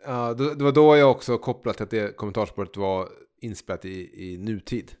 det var då jag också kopplade till att det kommentarspåret var inspelat i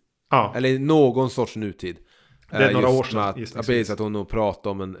nutid. Ja. Eller i någon sorts nutid. Det är några år sedan. Precis, att hon nog pratade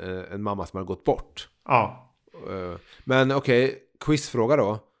om en mamma som hade gått bort. Ja. Men okej, quizfråga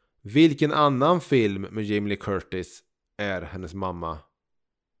då. Vilken annan film med Jamie Lee Curtis är hennes mamma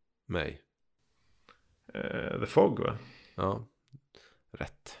med? The Fog, va? Ja,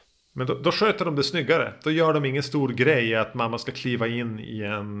 rätt. Men då sköter de det snyggare. Då gör de ingen stor grej att mamma ska kliva in i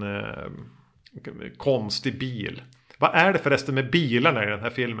en konstig bil. Vad är det förresten med bilarna i den här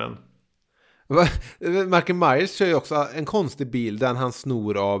filmen? Michael Myers kör ju också en konstig bil där han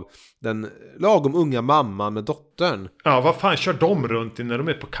snor av den lagom unga mamman med dottern. Ja, vad fan kör de runt när de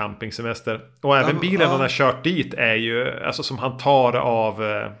är på campingsemester? Och även bilen han har kört dit är ju, alltså som han tar av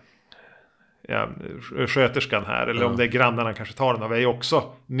sköterskan här, eller om det är grannarna kanske tar den av, är ju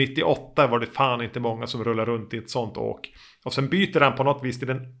också 98 var det fan inte många som rullar runt i ett sånt åk. Och sen byter han på något vis till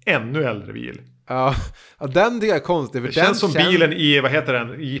en ännu äldre bil. Ja, den det är konstigt. För det känns som bilen i, vad heter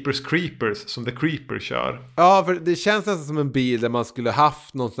den? Jeepers Creepers, som The Creeper kör. Ja, för det känns nästan som en bil där man skulle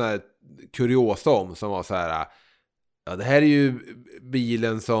haft någon sån här kuriosa om, som var så här: ja, det här är ju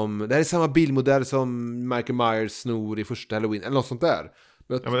bilen som, det här är samma bilmodell som Michael Myers snor i första Halloween, eller något sånt där.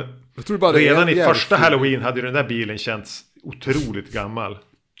 Jag tror bara redan i första Halloween hade ju den där bilen känts otroligt gammal.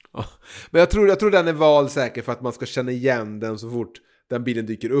 Ja, men jag tror den är vald säkert för att man ska känna igen den så fort den bilen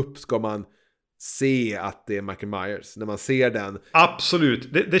dyker upp, ska man se att det är Michael Myers när man ser den.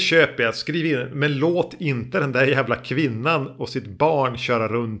 Absolut, det köper jag. Skriv in, men låt inte den där jävla kvinnan och sitt barn köra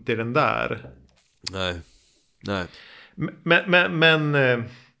runt i den där. Nej. Men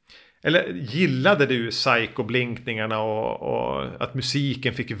eller gillade du psycho-blinkningarna och att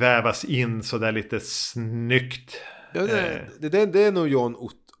musiken fick vävas in så där lite snyggt? Ja, det är nog John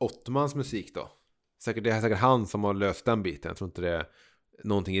Ottmans musik då. Det är säkert han som har löst den biten. Jag tror inte det är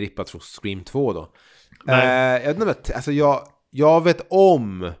någonting rippat från Scream 2 då. Jag vet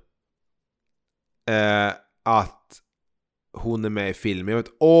om att hon är med i filmen. Jag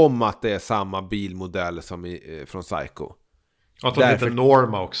vet om att det är samma bilmodell som från Psycho. Att hon heter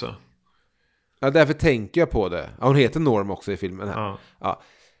Norma också. Ja, därför tänker jag på det. Ja, hon heter Norma också i filmen här. Ja.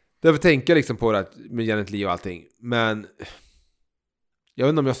 Därför tänker jag liksom på det med Janet Leigh och allting. Men jag vet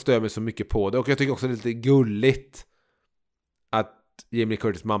inte om jag stör mig så mycket på det. Och jag tycker också det är lite gulligt att Jamie Lee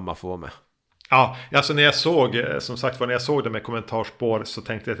Curtis mamma får vara med. Ja, alltså när jag såg, som sagt var, när jag såg det med kommentarspår så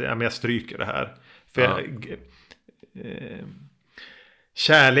tänkte jag att jag stryker det här. För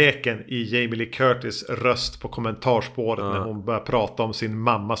kärleken i Jamie Lee Curtis röst på kommentarspåret när hon börjar prata om sin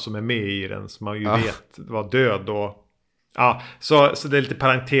mamma som är med i den, som man ju vet var död då. Ja, så det är lite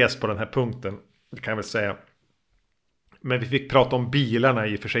parentes på den här punkten, det kan jag väl säga. Men vi fick prata om bilarna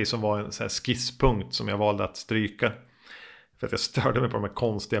i och för sig, som var en sån här skisspunkt som jag valde att stryka. För att jag störde mig på de här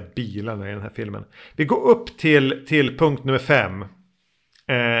konstiga bilarna i den här filmen. Vi går upp till punkt nummer 5.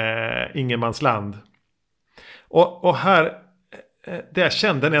 Ingenmansland. Och här, det jag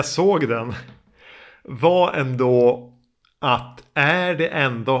kände när jag såg den var ändå att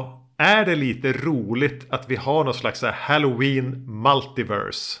är det lite roligt att vi har någon slags Halloween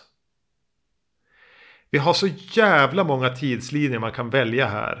multiverse. Vi har så jävla många tidslinjer man kan välja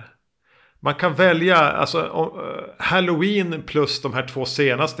här. Man kan välja alltså Halloween plus de här 2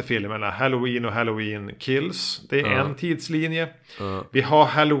 senaste filmerna, Halloween och Halloween Kills. Det är en tidslinje. Vi har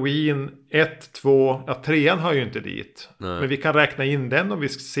Halloween 1, 2, 3 har ju inte dit. Men vi kan räkna in den och vi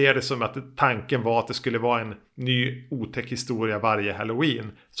ser det som att tanken var att det skulle vara en ny otäck historia varje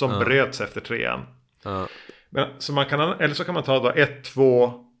Halloween som bröts efter 3. Men, så man kan, eller så kan man ta då 1,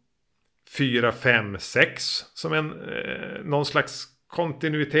 2, 4, 5, 6 som en någon slags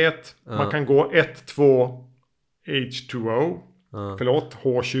kontinuitet. Man kan gå 1, 2 H2O. Förlåt,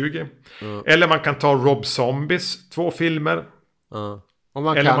 H20. Eller man kan ta Rob Zombies 2 filmer. Och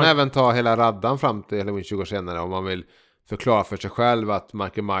man kan även ta hela raddan fram till Halloween 20 år senare om man vill förklara för sig själv att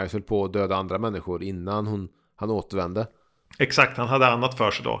Michael Myers höll på att döda andra människor innan han återvände. Exakt, han hade annat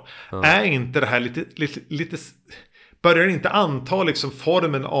för sig då. Är inte det här lite börjar inte anta liksom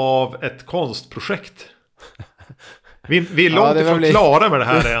formen av ett konstprojekt? Vi är långt ifrån klara med det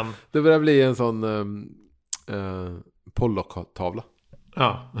här än. Det börjar bli en sån Pollock-tavla.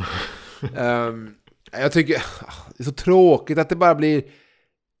 Ja. Jag tycker det är så tråkigt att det bara blir...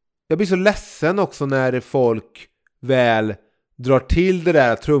 Jag blir så ledsen också när folk väl drar till det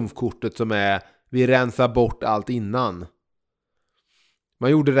där trumfkortet som är vi rensar bort allt innan.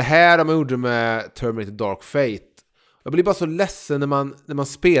 Man gjorde det här och man gjorde det med Terminator Dark Fate. Jag blir bara så ledsen när man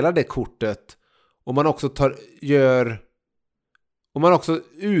spelar det kortet och man också och man också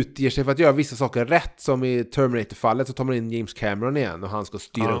utger sig för att göra vissa saker rätt, som i Terminator-fallet så tar man in James Cameron igen och han ska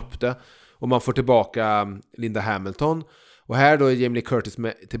styra upp det. Och man får tillbaka Linda Hamilton. Och här då är Jamie Lee Curtis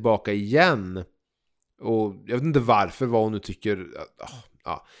tillbaka igen. Och jag vet inte varför, vad hon nu tycker.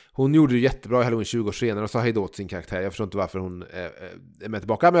 Hon gjorde det jättebra i Halloween 20 år senare och sa hej då till sin karaktär. Jag förstår inte varför hon är med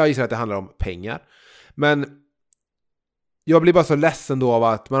tillbaka, men jag gissar att det handlar om pengar. Men jag blir bara så ledsen då av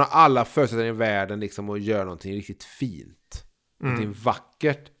att man har alla förutsättningar i världen liksom att göra någonting riktigt fint. Någonting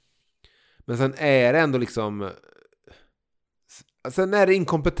vackert. Men sen är det ändå liksom... Sen är det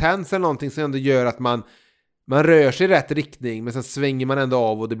inkompetens eller någonting som ändå gör att man rör sig i rätt riktning, men sen svänger man ändå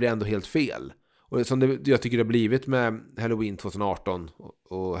av och det blir ändå helt fel. Och som jag tycker det har blivit med Halloween 2018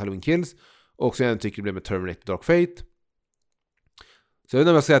 och Halloween Kills. Och också jag tycker det blev med Terminator Dark Fate. Så jag vet inte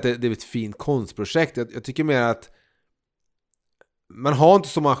om jag säger att det är ett fint konstprojekt. Jag tycker mer att man har inte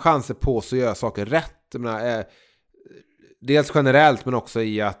så många chanser på sig att göra saker rätt. Jag menar, dels generellt men också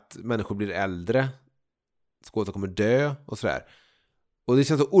i att människor blir äldre. Skådespelare kommer dö och sådär. Och det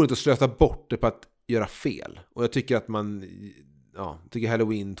känns så orätt att slösa bort det på att göra fel. Och jag tycker att tycker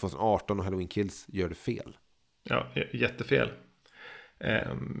Halloween 2018 och Halloween Kills gör det fel. Ja, jättefel.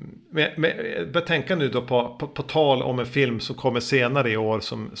 Men tänka nu då på tal om en film som kommer senare i år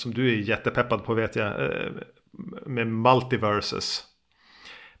som du är jättepeppad på, vet jag, med Multiverses.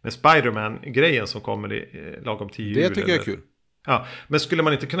 Med Spider-Man-grejen som kommer i lagom 10 juli. Det tycker jag är kul. Ja, men skulle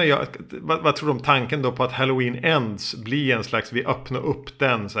man inte kunna göra, vad tror du om tanken då på att Halloween Ends blir en slags, vi öppnar upp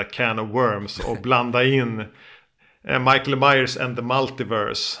den så här can of worms och blanda in Michael Myers and the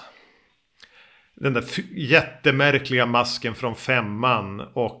Multiverse. Den där jättemärkliga masken från 5:an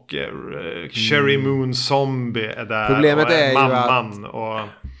och Cherry Moon Zombie är där. Problemet och är ju mamman att och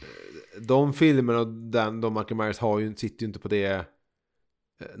de filmerna och de Michael Myers sitter ju inte på det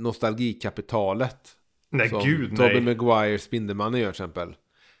nostalgikapitalet. Nej, som gud Tobey nej. Maguire Spindelmannen gör till exempel.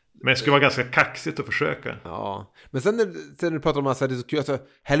 Men det skulle vara ganska kaxigt att försöka. Ja, men sen när du pratar om massa, det är så kul, alltså,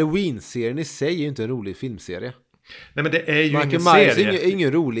 Halloween-serien i sig är ju inte en rolig filmserie. Nej, men det är ju Michael ingen Myers serie. är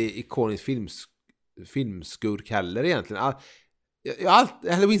ingen rolig ikonisk filmskurk heller egentligen.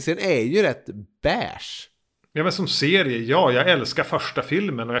 Halloween-serien är ju rätt bärs. Ja, men som serie, ja, jag älskar första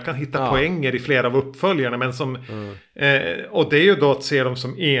filmen och jag kan hitta poänger i flera av uppföljarna, men som och det är ju då att se dem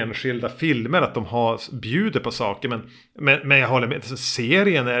som enskilda filmer, att de bjuder på saker, men jag håller med,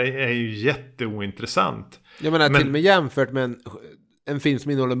 serien är ju jätteointressant. Jag menar, till och med jämfört med en film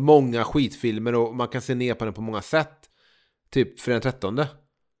som innehåller många skitfilmer och man kan se ner på den på många sätt, typ för den 13:e,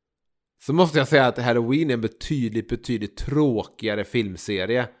 så måste jag säga att Halloween är en betydligt tråkigare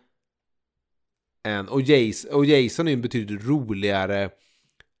filmserie. Och Jason är en betydligt roligare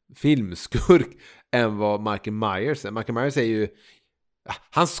filmskurk än vad Michael Myers är. Michael Myers är ju,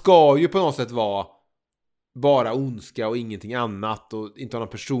 han ska ju på något sätt vara bara ondska och ingenting annat och inte ha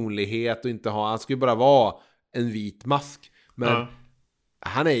någon personlighet och han ska ju bara vara en vit mask. Men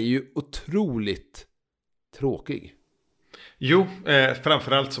han är ju otroligt tråkig. Jo,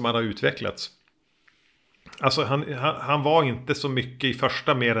 framförallt som han har utvecklats. Alltså han var inte så mycket i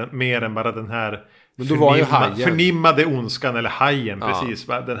första mer än bara den här förnimmade ondskan, eller hajen, precis.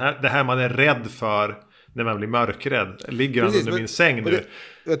 Det här man är rädd för när man blir mörkrädd. Ligger han under min säng nu?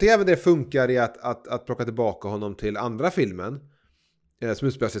 Jag tycker även det funkar i att plocka tillbaka honom till andra filmen, som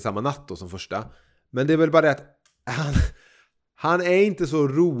utspelar sig samma natt då som första. Men det är väl bara det att han är inte så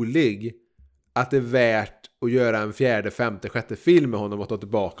rolig att det är värt att göra en 4:e, 5:e, 6:e film med honom och ta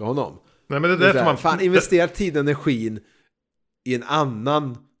tillbaka honom. Nej, men det är därför man investerar tid och energin i en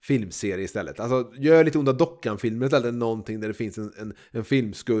annan filmserie istället. Alltså gör lite Onda Dockan-filmer istället, någonting där det finns en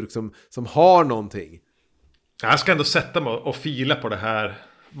filmskurk som har någonting. Jag ska ändå sätta mig och fila på det här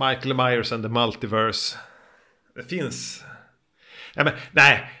Michael Myers and the Multiverse. Det finns...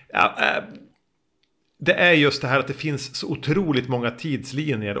 det är just det här att det finns så otroligt många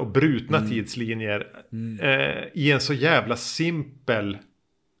tidslinjer och brutna tidslinjer i en så jävla simpel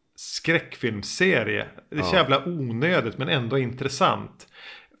skräckfilmserie. Det är så jävla onödigt men ändå intressant.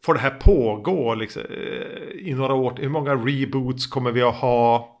 Får det här pågå liksom, i några år? Hur många reboots kommer vi att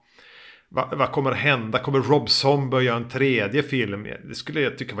ha? Vad kommer att hända? Kommer Rob Zombie göra en 3:e film? Det skulle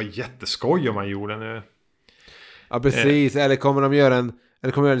jag tycka var jätteskoj om man gjorde nu. Ja, precis. Eller kommer de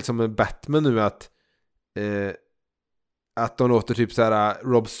göra liksom en Batman nu, att de låter typ så här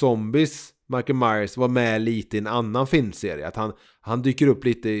Rob Zombies Michael Myers var med lite i en annan filmserie, att han dyker upp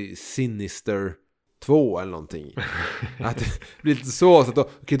lite i Sinister 2 eller någonting. Att det blir lite så att då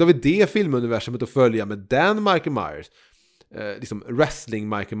har vi det filmuniversumet att följa med den Michael Myers, liksom wrestling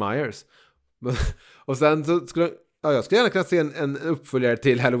Michael Myers. Och sen så jag skulle gärna kunna se en uppföljare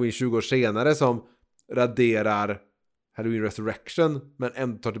till Halloween 20 år senare som raderar Halloween Resurrection men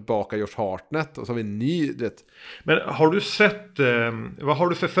ändå tar tillbaka Josh Hartnett, och så har vi en ny det. Men har du sett vad har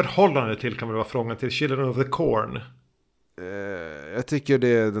du för förhållande till, kan man vara frågan, till Children of the Corn? Jag tycker det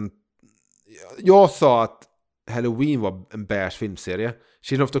är jag sa att Halloween var en beige filmserie.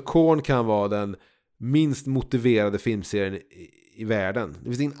 Children of the Corn kan vara den minst motiverade filmserien i världen. Det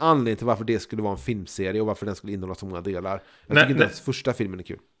finns ingen anledning till varför det skulle vara en filmserie och varför den skulle innehålla så många delar. Jag tycker inte ens första filmen är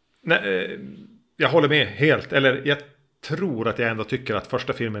kul. Nej, jag håller med helt. Eller jag tror att jag ändå tycker att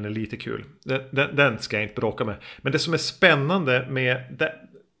första filmen är lite kul. Den ska jag inte bråka med. Men det som är spännande med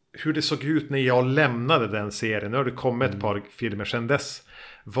hur det såg ut när jag lämnade den serien, nu har det kommit ett par filmer sedan dess,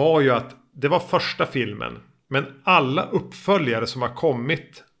 var ju att det var första filmen, men alla uppföljare som har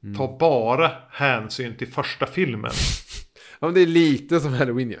kommit tar bara hänsyn till första filmen. Ja, men det är lite som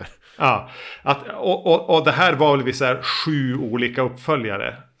Halloween gör. Ja, och det här var väl vi så här 7 olika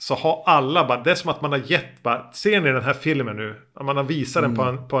uppföljare. Så har alla bara, det är som att man har gett bara, ser ni den här filmen nu? Man har visat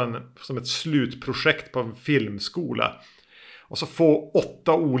den på en som ett slutprojekt på en filmskola. Och så får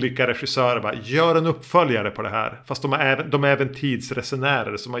 8 olika regissörer bara, gör en uppföljare på det här. Fast de är även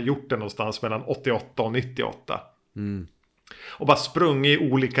tidsresenärer som har gjort det någonstans mellan 88 och 98. Och bara sprungit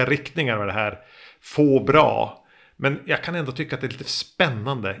i olika riktningar med det här. Få bra. Men jag kan ändå tycka att det är lite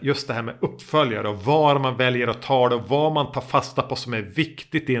spännande. Just det här med uppföljare och var man väljer att ta det. Och vad man tar fasta på som är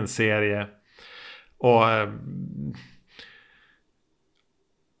viktigt i en serie. Och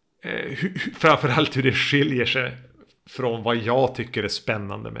framförallt hur det skiljer sig från vad jag tycker är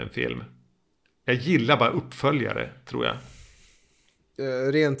spännande med en film. Jag gillar bara uppföljare, tror jag.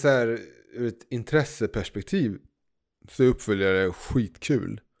 Rent så här ur ett intresseperspektiv så är uppföljare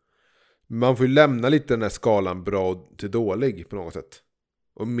skitkul. Man får ju lämna lite den här skalan bra till dålig på något sätt.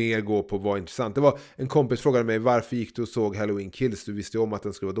 Och mer gå på vad intressant. Det var en kompis frågade mig, varför gick du och såg Halloween Kills? Du visste ju om att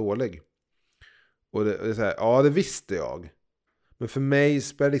den skulle vara dålig. Och det är så här, ja det visste jag. Men för mig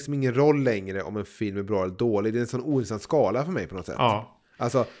spelar det liksom ingen roll längre om en film är bra eller dålig. Det är en sån ointressant skala för mig på något sätt. Ja.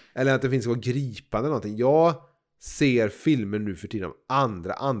 Alltså, eller att det finns något gripande eller någonting. Jag ser filmer nu för tiden av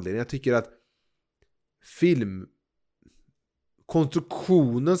andra anledningar. Jag tycker att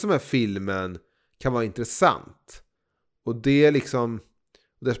konstruktionen som är filmen kan vara intressant. Och det är liksom,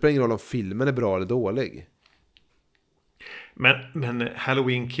 det spelar ingen roll om filmen är bra eller dålig. Men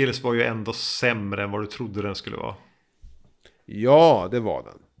Halloween Kills var ju ändå sämre än vad du trodde den skulle vara. Ja, det var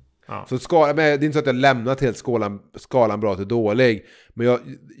den. Ja. Så det är inte så att jag lämnat helt skalan bra till dålig. Men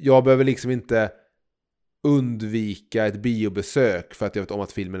jag behöver liksom inte undvika ett biobesök för att jag vet om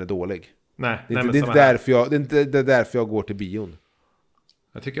att filmen är dålig. Nej, det är inte därför jag går till bion.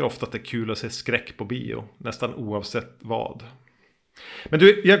 Jag tycker ofta att det är kul att se skräck på bio. Nästan oavsett vad. Men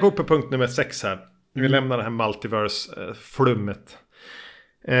du, jag går på punkt nummer 6 här. Vi lämnar det här multiverse-flummet.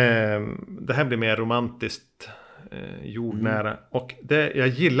 Det här blir mer romantiskt, jordnära. Och jag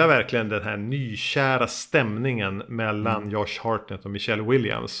gillar verkligen den här nykära stämningen mellan Josh Hartnett och Michelle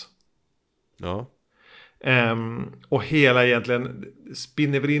Williams. Ja. Och hela egentligen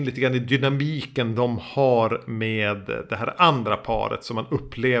spinner väl in lite grann i dynamiken de har med det här andra paret som man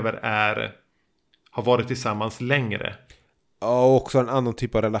upplever har varit tillsammans längre. Ja, och också en annan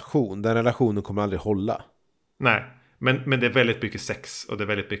typ av relation. Den relationen kommer aldrig hålla. Nej, men det är väldigt mycket sex och det är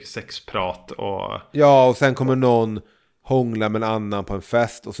väldigt mycket sexprat. Ja, och sen kommer någon hångla med en annan på en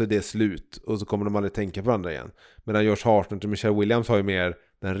fest och så är det slut. Och så kommer de aldrig tänka på varandra igen. Medan Josh Hartnett och Michelle Williams har ju mer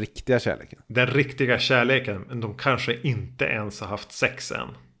den riktiga kärleken. Den riktiga kärleken, men de kanske inte ens har haft sex än.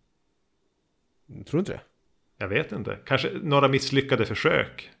 Tror du inte det? Jag vet inte. Kanske några misslyckade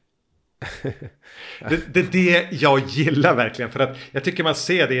försök. Det är det jag gillar verkligen. För att jag tycker man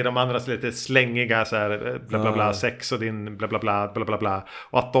ser det i de andra lite slängiga så här, bla bla bla, sex och din bla bla bla, bla bla bla.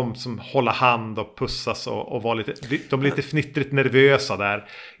 Och att de som håller hand och pussas och var lite, de blir lite fnittrigt nervösa där.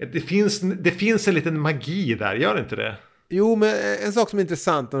 Det finns en liten magi där, gör inte det? Jo, men en sak som är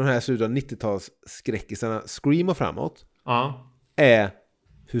intressant med de här slutet av 90-tals skräckisarna, Scream och framåt, är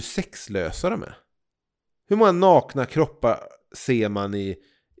hur sexlösa de är. Hur många nakna kroppar ser man i,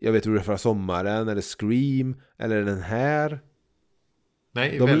 jag vet hur det är, förra sommaren, eller Scream, eller den här?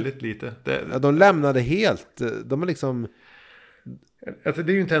 Nej, väldigt lite. De lämnade helt, de är liksom... Alltså,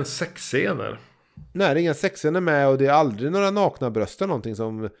 det är ju inte ens sexscener. Nej, det är inga sexscener med, och det är aldrig några nakna bröst eller någonting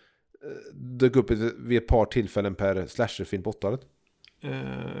som dök upp vid ett par tillfällen per slasherfilm på 8-talet.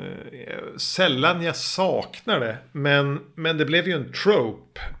 Sällan jag saknar det, men det blev ju en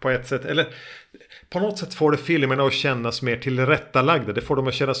trope på ett sätt, eller på något sätt får det filmerna att kännas mer tillrättalagda. Det får dem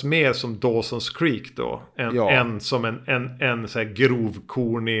att kännas mer som Dawson's Creek då, än som en så här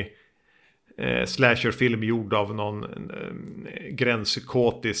grovkornig slasherfilm gjord av någon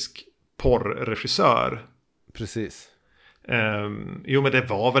gränspsykotisk porrregissör. Precis. Jo, men det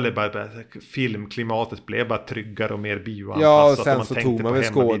var väl bara filmklimatet blev bara tryggare och mer bioanpassat. Ja, och sen så tog man väl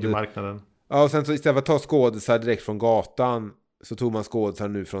skådisar. Ja, och sen så istället för att ta skådisar direkt från gatan så tog man skådisar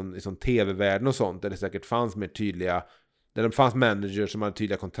nu från liksom tv-världen och sånt, där det säkert fanns mer tydliga, där det fanns managers som hade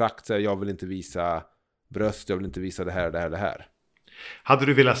tydliga kontrakt, så jag vill inte visa bröst, jag vill inte visa det här och det här och det här. Hade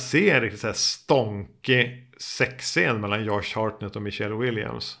du velat se en riktigt så här stonkig sexscen mellan Josh Hartnett och Michelle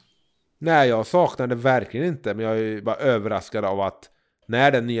Williams? Nej, jag saknar det verkligen inte, men jag är bara överraskad av att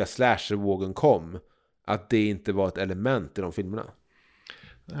när den nya slashervågen kom, att det inte var ett element i de filmerna.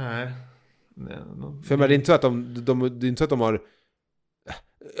 Nej. För men det är inte så att det är inte så att de har...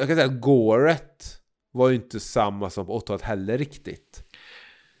 Jag kan säga att Goret var ju inte samma som på 80-talet heller riktigt.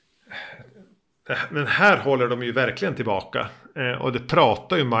 Men här håller de ju verkligen tillbaka. Och det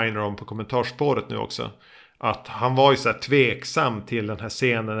pratar ju Miner om på kommentarspåret nu också. Att han var ju så här tveksam till den här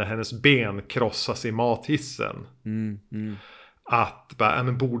scenen när hennes ben krossas i mathissen. Att bara,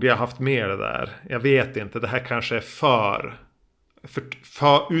 men borde jag haft mer det där? Jag vet inte, det här kanske är för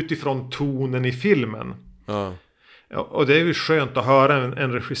utifrån tonen i filmen. Ja. Och det är ju skönt att höra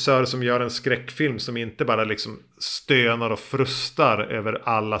en regissör som gör en skräckfilm som inte bara liksom stönar och frustar över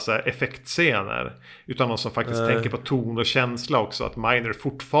alla så här effektscener, utan någon som faktiskt tänker på ton och känsla också. Att Miner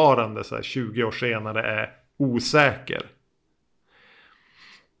fortfarande så här 20 år senare är osäker.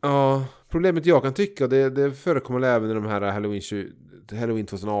 Ja, problemet jag kan tycka, det förekommer även i de här Halloween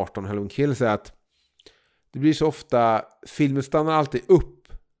 2018, Halloween Kills, är att det blir så ofta, filmen stannar alltid upp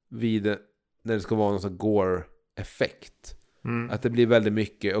vid när det ska vara någon sån gore-effekt. Att det blir väldigt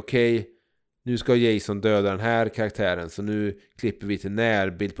mycket, okej, nu ska Jason döda den här karaktären, så nu klipper vi till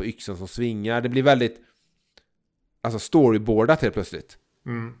närbild på yxan som svingar. Det blir väldigt, alltså, storyboardat helt plötsligt.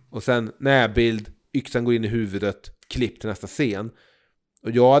 Och sen närbild, yxan går in i huvudet, klipp till nästa scen.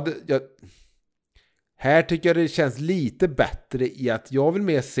 Och här tycker jag det känns lite bättre i att jag vill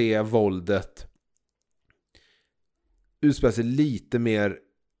mer se våldet utspela sig lite mer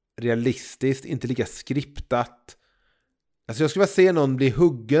realistiskt, inte lika skriptat. Alltså jag skulle vilja se någon bli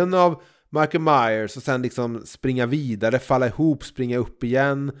huggen av Michael Myers och sen liksom springa vidare, falla ihop, springa upp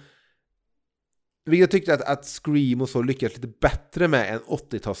igen. Jag tyckte att Scream och så lyckades lite bättre med än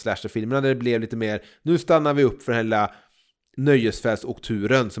 80-tals slasherfilmerna, där det blev lite mer, nu stannar vi upp för hela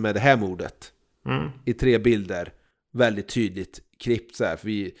nöjesfältsokturen som är det här mordet. I 3 bilder. Väldigt tydligt klippt så här.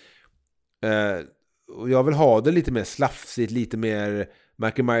 För och jag vill ha det lite mer slafsigt, lite mer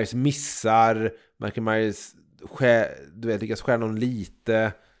Michael Myers missar, Michael Myers lyckas skära någon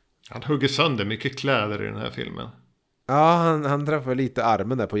lite. Han hugger sönder mycket kläder i den här filmen. Ja, han träffar lite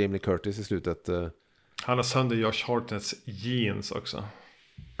armen där på Jamie Lee Curtis i slutet. Han har sönder Josh Hartnetts jeans också.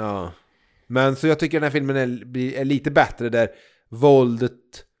 Ja. Men så jag tycker den här filmen är lite bättre, där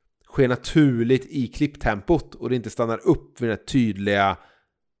våldet sker naturligt i klipptempot och det inte stannar upp vid den här tydliga,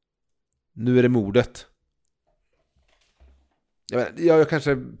 nu är det mordet. Jag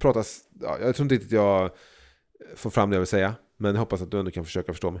kanske pratar, jag tror inte riktigt jag får fram det jag vill säga, men jag hoppas att du ändå kan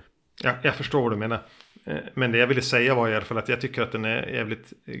försöka förstå mig. Ja, jag förstår vad du menar. Men det jag ville säga var i alla fall att jag tycker att den är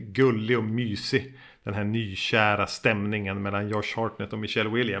jävligt gullig och mysig. Den här nykära stämningen mellan Josh Hartnett och Michelle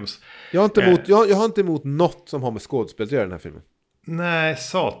Williams. Jag har inte emot något som har med skådespel att göra i den här filmen. Nej,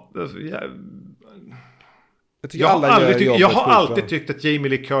 jag har alltid tyckt att Jamie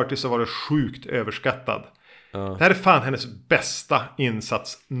Lee Curtis har varit sjukt överskattad. Ja. Det här är fan hennes bästa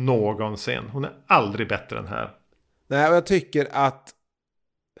insats någonsin. Hon är aldrig bättre än här. Nej, och jag tycker att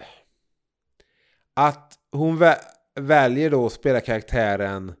hon väljer då att spela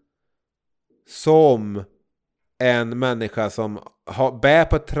karaktären som en människa som bär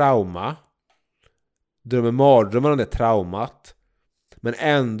på ett trauma, drömmer mardrömmar om det traumat, men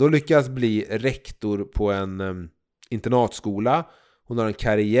ändå lyckas bli rektor på en internatskola. Hon har en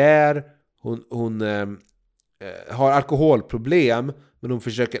karriär, hon har alkoholproblem, men hon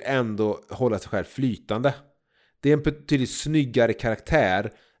försöker ändå hålla sig själv flytande. Det är en betydligt snyggare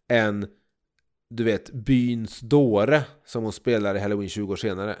karaktär än, du vet, byns dåre som hon spelar i Halloween 20 år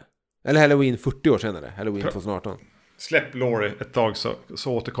senare. Eller Halloween 40 år senare, Halloween 2018. Släpp Laurie ett tag så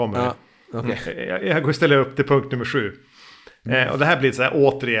återkommer ja, okay. Jag går och ställer upp till punkt nummer 7. Och det här blir så här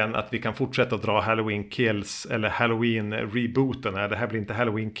återigen att vi kan fortsätta att dra Halloween Kills eller Halloween rebooten här. Det här blir inte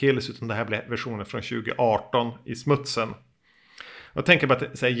Halloween Kills utan det här blir versionen från 2018 i smutsen. Jag tänker bara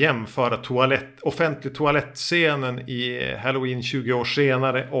att jämföra offentlig toalettscenen i Halloween 20 år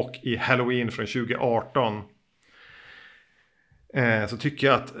senare och i Halloween från 2018. Så tycker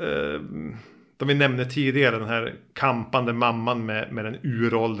jag att de vi nämnde tidigare, den här kampande mamman med den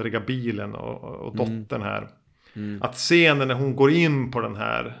uråldriga bilen och dottern här. Att scenen när hon går in på den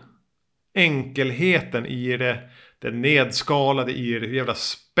här enkelheten i det nedskalade i det, hur jävla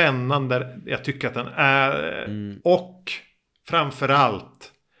spännande jag tycker att den är. Och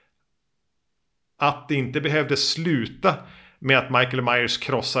framförallt att det inte behövde sluta med att Michael Myers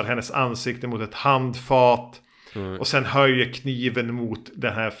krossar hennes ansikte mot ett handfat och sen höjer kniven mot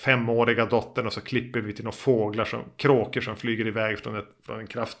den här 5-åriga dottern och så klipper vi till några kråkor som flyger iväg från en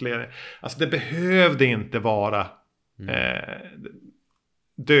kraftledning. Alltså det behövde inte vara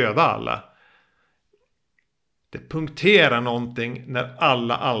döda alla. Det punkterar någonting när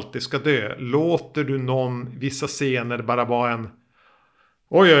alla alltid ska dö. Låter du vissa scener bara vara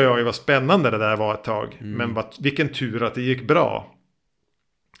Oj, vad spännande det där var ett tag. Men vilken tur att det gick bra.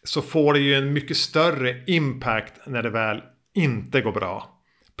 Så får det ju en mycket större impact när det väl inte går bra.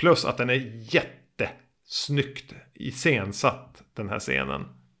 Plus att den är jättesnyggt iscensatt, den här scenen.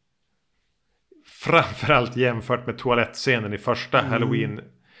 Framförallt jämfört med toalettscenen i första Halloween.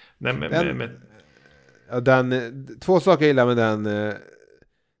 Två saker jag gillar med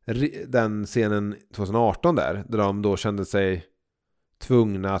den scenen 2018 där de då kände sig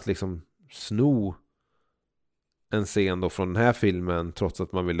tvungna att liksom sno en scen då från den här filmen, trots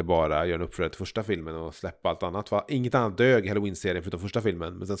att man ville bara göra en uppföljare till första filmen och släppa allt annat. Inget annat dög Halloween-serien förutom första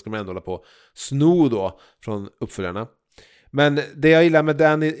filmen, men sen ska man ändå hålla på sno då från uppföljarna. Men det jag gillar med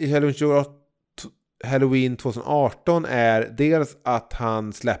den i Halloween 2018 är dels att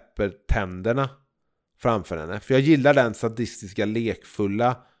han släpper tänderna framför henne. För jag gillar den sadistiska,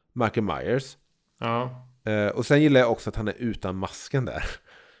 lekfulla Michael Myers. Ja. Och sen gillar jag också att han är utan masken där.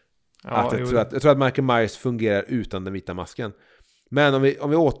 Ja, jag tror att Michael Myers fungerar utan den vita masken. Men om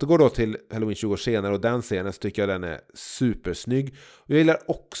vi återgår då till Halloween 20 år senare och den scenen, så tycker jag den är supersnygg. Och jag gillar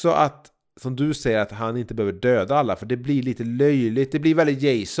också att, som du säger, att han inte behöver döda alla, för det blir lite löjligt. Det blir väldigt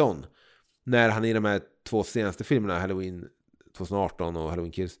Jason när han i de här 2 senaste filmerna, Halloween 2018 och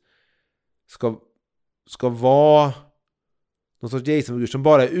Halloween Kills, ska vara någon sorts Jason-figur som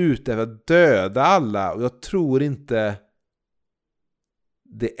bara är ute för att döda alla. Och jag tror inte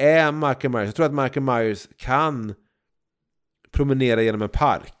det är Michael Myers. Jag tror att Michael Myers kan promenera genom en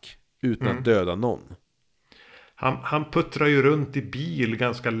park utan att döda någon. Han puttrar ju runt i bil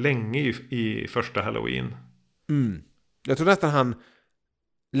ganska länge i första Halloween. Jag tror nästan han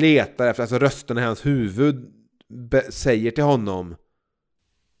letar efter, alltså rösten i hans huvud säger till honom.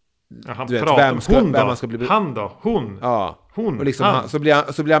 Ja, han pratar. Hon. Ja. Hon. Och liksom så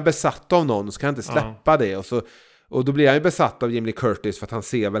blir han besatt av någon, så kan han inte släppa det. Och då blir han ju besatt av Jamie Lee Curtis, för att han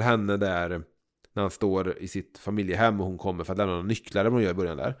ser väl henne där när han står i sitt familjehem och hon kommer för att lämna några nycklar som hon gör i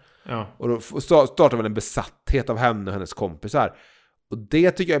början där. Ja. Och då startar väl en besatthet av henne och hennes kompisar. Och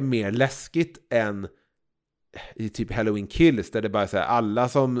det tycker jag är mer läskigt än i typ Halloween Kills, där det bara är så här, alla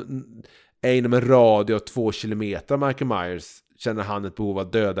som är inom en radie av 2 kilometer av Michael Myers känner han ett behov av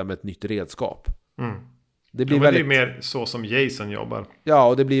att döda med ett nytt redskap. Det blir väldigt... det är mer så som Jason jobbar. Ja,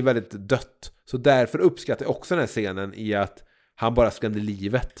 och det blir väldigt dött. Så därför uppskattar jag också den här scenen i att han bara skrämde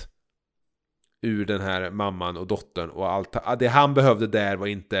livet ur den här mamman och dottern. Och allt det han behövde där var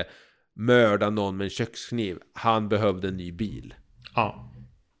inte mörda någon med en kökskniv. Han behövde en ny bil. Ja.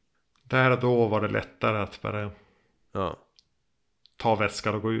 Där och då var det lättare att bara ta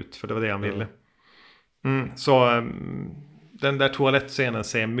väskan och gå ut. För det var det han ville. Så den där toalettscenen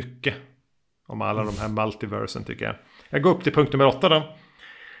säger mycket om alla de här multiversen, tycker jag. Jag går upp till punkt nummer 8 då.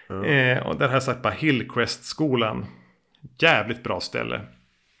 Och där har jag sagt bara Hillcrest-skolan. Jävligt bra ställe.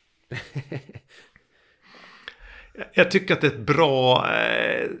 Jag tycker att det är ett bra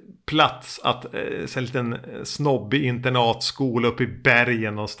plats att en liten snobbig internatskola uppe i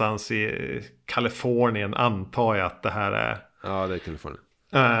bergen någonstans i Kalifornien, antar jag att det här är. Ja, det är Kalifornien.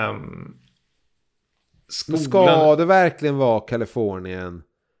 Ska det verkligen vara Kalifornien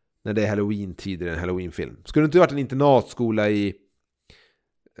när det är Halloween-tider i en Halloween-film? Skulle det inte varit en internatskola i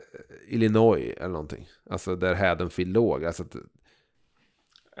Illinois eller någonting? Alltså där Haddonfield låg. Alltså att...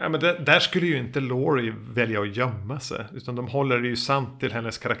 Ja, men där skulle ju inte Laurie välja att gömma sig. Utan de håller det ju sant till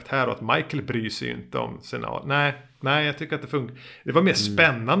hennes karaktär. Och att Michael bryr sig ju inte om sina... Nej, jag tycker att det funkar. Det var mer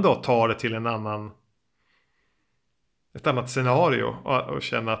spännande att ta det till ett annat scenario. Och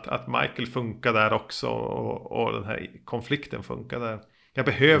känna att Michael funkar där också. Och den här konflikten funkar där. Jag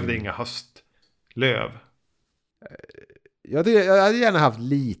behövde inga höstlöv. Jag hade gärna haft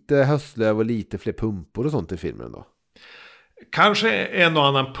lite höstlöv och lite fler pumpor och sånt i filmen då. Kanske en och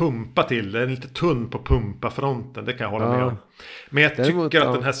annan pumpa till. Den är lite tunn på pumpafronten. Det kan jag hålla med om. Men jag tycker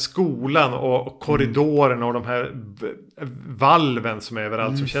att den här skolan och korridoren och de här valven som är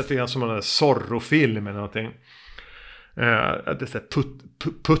överallt. Som känns lite som en Zorro-film eller någonting. Det är så här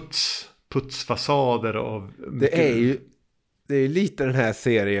putsfasader av... Det är lite den här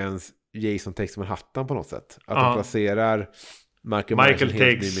seriens Jason Takes Manhattan på något sätt. Att de placerar Michael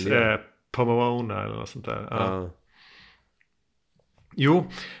Takes Pomona eller något sånt där.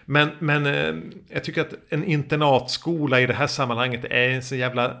 Jo, men jag tycker att en internatskola i det här sammanhanget är en så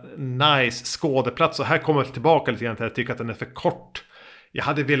jävla nice skådeplats. Och här kommer jag tillbaka lite grann till att jag tycker att den är för kort. Jag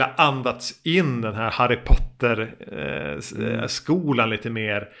hade velat andats in den här Harry Potter-skolan lite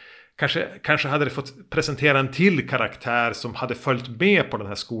mer. Kanske hade det fått presentera en till karaktär som hade följt med på den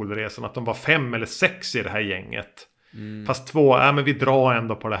här skolresan. Att de var 5 eller 6 i det här gänget. Fast 2, men vi drar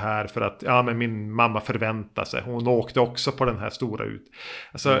ändå på det här för att men min mamma förväntar sig. Hon åkte också på den här stora ut.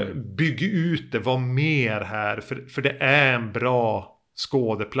 Alltså bygg ut det, var mer här. För det är en bra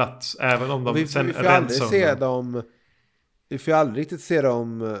skådeplats. Även om de sen rensar dem. Vi får aldrig riktigt se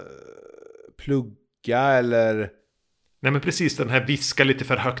dem plugga eller... Nej, men precis den här viska lite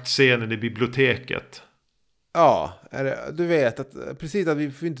för högt scenen i biblioteket. Ja, du vet att precis att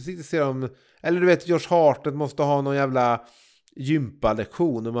vi får inte riktigt se dem. Eller du vet, Josh Hartnett måste ha någon jävla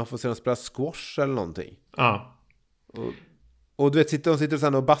gympalektion och man får se dem spela squash eller någonting. Ja. Och du vet, de sitter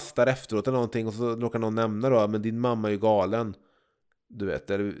sen och bastar efteråt eller någonting och så råkar någon nämna då, men din mamma är ju galen. Du vet,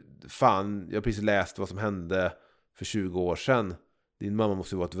 eller fan, jag har precis läst vad som hände för 20 år sedan. Din mamma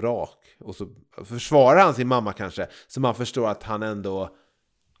måste ju vara ett vrak. Och så försvarar han sin mamma kanske, så man förstår att han ändå...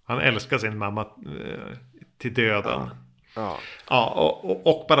 Han älskar sin mamma till döden. Ja,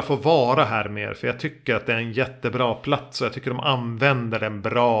 och bara få vara här mer. För jag tycker att det är en jättebra plats. Och jag tycker de använder den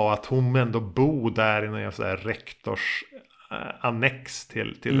bra. Att hon ändå bor där i någon sån här rektors annex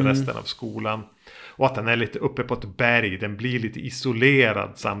till resten av skolan. Och att den är lite uppe på ett berg. Den blir lite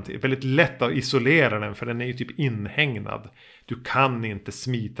isolerad samtidigt. Väldigt lätt att isolera den. För den är ju typ inhägnad. Du kan inte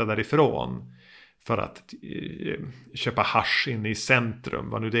smita därifrån. För att köpa hasch inne i centrum.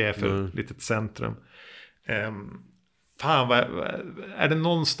 Vad nu det är för litet centrum. Fan, är det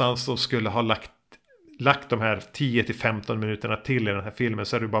någonstans som skulle ha lagt de här 10-15 minuterna till i den här filmen,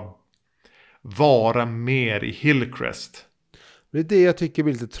 så är det bara vara mer i Hillcrest. Det är det jag tycker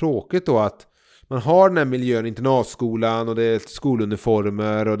blir lite tråkigt då, att man har den här miljön, internatskolan, och det är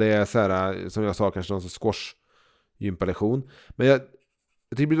skoluniformer och det är så här, som jag sa, kanske någon squash-gympalektion. Men jag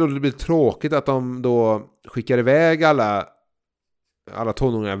tycker det blir tråkigt att de då skickar iväg alla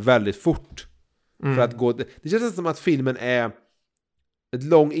tonåringar väldigt fort. För att gå, det känns som att filmen är ett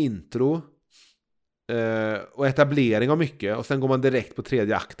lång intro och etablering av mycket, och sen går man direkt på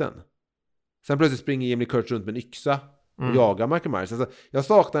tredje akten. Sen plötsligt springer Jamie Lee Curtis runt med en yxa och jagar Michael Myers. Alltså, jag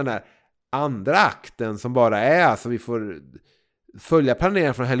saknar den där andra akten som bara är, alltså vi får följa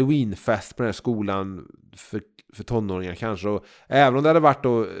planeringen från Halloweenfest på den här skolan för tonåringar kanske, och även om det hade varit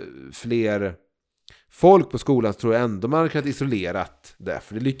då fler folk på skolan, så tror jag ändå man hade kunnat isolerat det.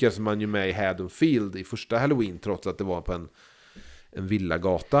 För det lyckades man ju med i Haddonfield i första Halloween, trots att det var på en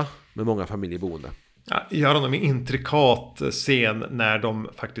villagata med många familjeboende. Ja, gör de en intrikat scen när de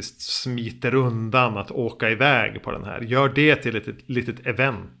faktiskt smiter undan att åka iväg på den här. Gör det till ett litet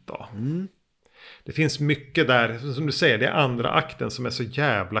event då. Det finns mycket där, som du säger, det är andra akten som är så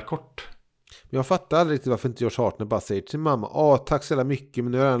jävla kort. Jag fattar aldrig riktigt varför inte Josh Hartnett bara säger till mamma, tack så jävla mycket,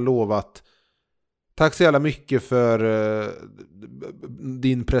 men nu har jag redan lovat. Tack så jävla mycket för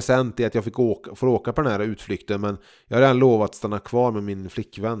din present i att jag får åka på den här utflykten, men jag har redan lovat att stanna kvar med min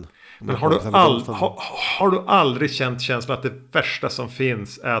flickvän. Men har du aldrig känt känslan att det värsta som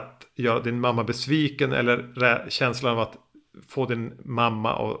finns är att göra din mamma besviken, eller känslan av att få din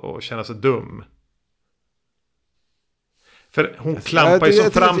mamma att känna sig dum? För hon klampar ju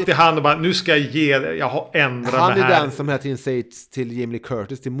så fram till han och bara, nu ska jag har ändrat han det här. Han är den som hela tiden säger till Jamie Lee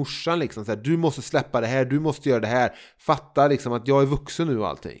Curtis, till morsan liksom, så här, du måste släppa det här, du måste göra det här. Fatta liksom att jag är vuxen nu och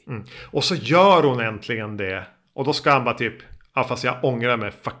allting. Och så gör hon äntligen det. Och då ska han bara typ, fast jag ångrar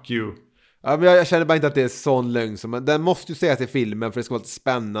mig, fuck you. Ja, men jag känner bara inte att det är sån lögn som, den måste ju sägas i filmen, för det ska vara lite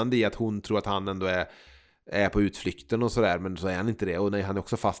spännande i att hon tror att han ändå är på utflykten och sådär, men så är han inte det, och nej, han är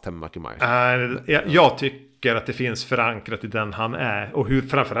också fast hemma med Michael Myers. Jag tycker att det finns förankrat i den han är, och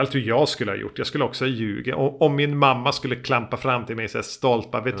framförallt hur jag skulle ha gjort. Jag skulle också ljuga. Om min mamma skulle klampa fram till mig och säga stolt,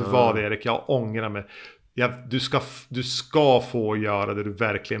 vet du vad Erik, jag ångrar mig. Du ska få göra det du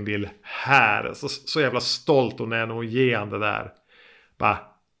verkligen vill här. Så jävla stolt hon är och ge han det där. Bara,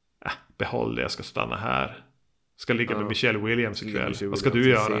 behåll det, jag ska stanna här. Ska ligga med Michelle Williams ikväll. Vad ska du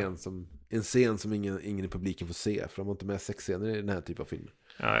göra? En scen som ingen i publiken får se, för de har inte med sexscener i den här typen av film.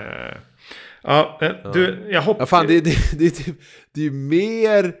 Jag hoppas... Fan, det är ju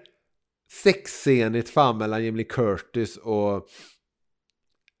mer sexscenigt fan mellan Jamie Lee Curtis och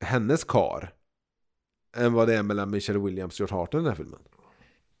hennes kar än vad det är mellan Michelle Williams och George Hartnett i den här filmen.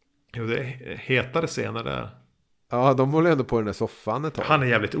 Jo, det är hetare scener där. Ja, de håller ändå på den där soffan ett tag. Han är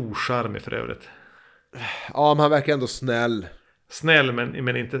jävligt ocharmig för övrigt. Ja, men han verkar ändå snäll. Snäll,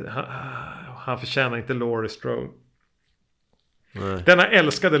 men inte... Han förtjänar inte Laurie Strode. Nej. Denna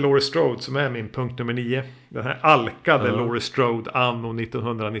älskade Laurie Strode som är min punkt nummer 9. Den här alkade Laurie Strode anno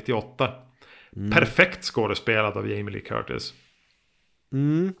 1998. Perfekt skådespelad av Jamie Lee Curtis.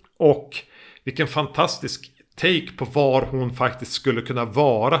 Och vilken fantastisk take på var hon faktiskt skulle kunna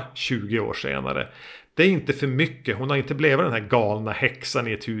vara 20 år senare. det är inte för mycket. Hon har inte blivit den här galna häxan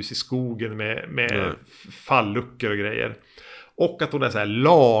i ett hus i skogen med falluckor och grejer. Och att hon är så här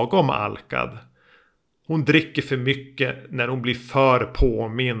lagom alkad. Hon dricker för mycket när hon blir för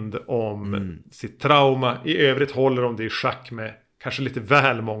påmind om sitt trauma. I övrigt håller hon det i schack med kanske lite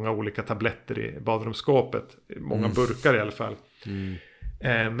väl många olika tabletter i badrumsskåpet. Många burkar i alla fall.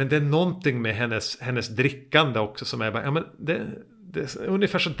 Men det är någonting med hennes drickande också som är bara, ja, men det är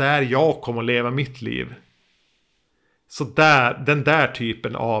ungefär så där jag kommer att leva mitt liv. Så den där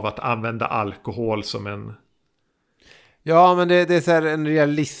typen av att använda alkohol som en... Ja, men det är så här en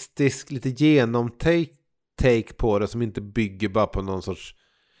realistisk, lite take på det som inte bygger bara på någon sorts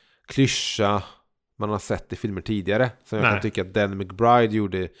klyscha man har sett i filmer tidigare. Som jag kan tycka att Danny McBride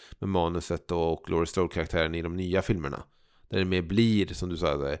gjorde med manuset och Laurie Strode-karaktären i de nya filmerna. Där det mer blir, som du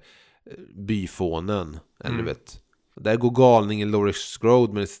sa, byfånen. Eller vet. Där går galningen Laurie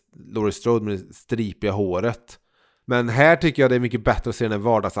Strode med det stripiga håret. Men här tycker jag det är mycket bättre att se den här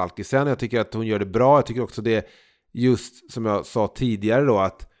vardagsalkisen. Jag tycker att hon gör det bra. Jag tycker också det, just som jag sa tidigare då,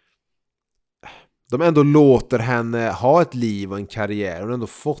 att de ändå låter henne ha ett liv och en karriär. Hon har ändå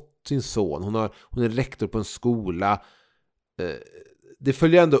fått sin son. Hon är rektor på en skola. Det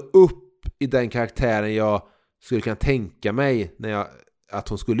följer ändå upp i den karaktären jag skulle kunna tänka mig att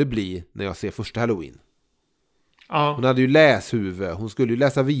hon skulle bli när jag ser första Halloween. Ja. Hon hade ju läshuvud. Hon skulle ju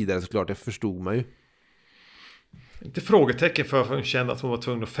läsa vidare såklart. Det förstod man ju. Inte frågetecken för att hon kände att hon var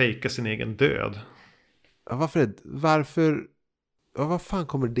tvungen att fejka sin egen död. Ja, varför? Ja, var fan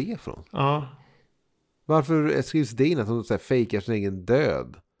kommer det ifrån? Ja. Varför skrivs det in att hon så här fejkar sin egen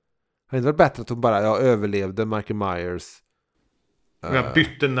död? Har det inte varit bättre att hon bara överlevde Michael Myers? Jag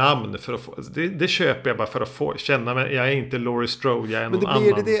bytte namn för att få... Det köper jag bara för att få känna mig. Jag är inte Laurie Strode, jag är någon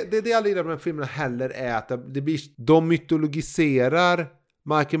annan. Det jag gillar med de här filmerna heller är att det blir, de mytologiserar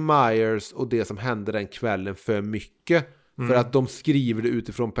Michael Myers och det som hände den kvällen för mycket. För att de skriver det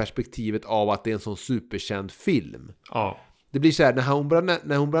utifrån perspektivet av att det är en sån superkänd film. Ja. Det blir så här,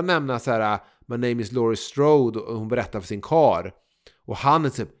 när hon börjar nämna så här, my name is Laurie Strode, och hon berättar för sin kar. Och han är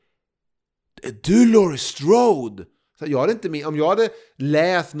typ, är du Laurie Strode? Så jag hade inte om jag hade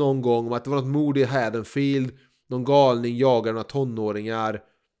läst någon gång om att det var något mord i Haddonfield, någon galning jagar några tonåringar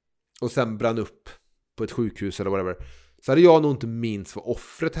och sen brann upp på ett sjukhus eller whatever, så hade jag nog inte minst vad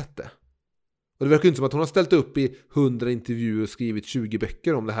offret hette. Och det verkar inte som att hon har ställt upp i 100 intervjuer och skrivit 20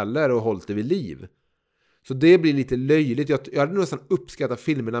 böcker om det heller och hållit det vid liv. Så det blir lite löjligt. Jag hade nog nästan uppskattat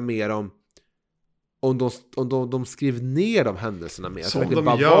filmerna mer om de skrev ner de händelserna mer. Så det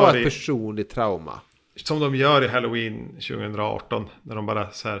bara var ett personligt trauma. Som de gör i Halloween 2018. När de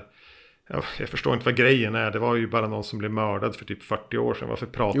bara så här... Jag förstår inte vad grejen är. Det var ju bara någon som blev mördad för typ 40 år sedan. Varför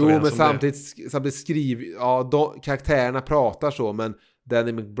pratar vi ens om det? Samtidigt skriver... Ja, karaktärerna pratar så, men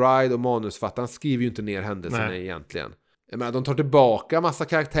Danny McBride och manusfattaren skriver ju inte ner händelserna egentligen. Jag menar, de tar tillbaka massa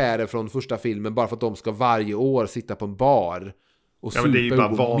karaktärer från första filmen bara för att de ska varje år sitta på en bar och men det är ju bara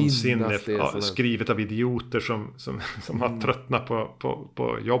vansinne skrivet av idioter som har tröttnat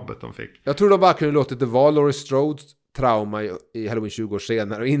på jobbet de fick. Jag tror de bara kunde låta det vara Laurie Strodes trauma i Halloween 20 år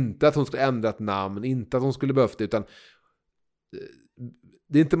senare, och inte att hon skulle ändra ett namn, inte att hon skulle behövt det, utan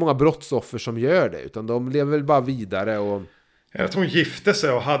det är inte många brottsoffer som gör det, utan de lever väl bara vidare. Och jag tror hon gifte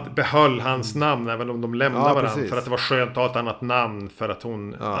sig och behöll hans namn även om de lämnade varandra. Precis. För att det var skönt att ha ett annat namn. För att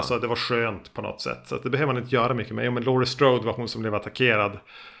hon, alltså det var skönt på något sätt. Så att det behöver man inte göra mycket med. Men Laurie Strode var hon som blev attackerad.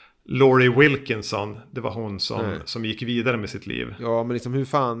 Laurie Wilkinson, det var hon som gick vidare med sitt liv. Ja, men liksom hur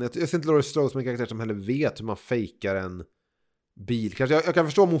fan, jag ser inte Laurie Strode som en karaktär som heller vet hur man fejkar en bil. Kanske jag kan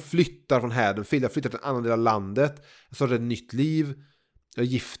förstå om hon flyttar från Haddonfield. Jag flyttar till en annan del av landet. Jag startar ett nytt liv. Jag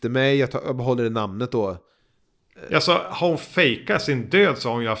gifter mig. Jag behåller det namnet då. Alltså, har hon fejkat sin död så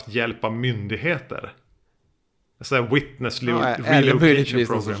har hon ju haft hjälp av myndigheter. Så här witness eller möjligtvis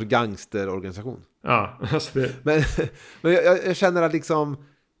någon sorts gangsterorganisation. Ja, alltså det... men jag känner att liksom...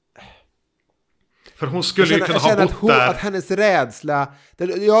 För hon skulle ju kunna ha bott där. Att hennes rädsla...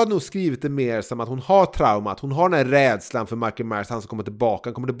 Jag har nog skrivit det mer som att hon har trauma. Att hon har den här rädslan för Michael Myers. Han som kommer tillbaka.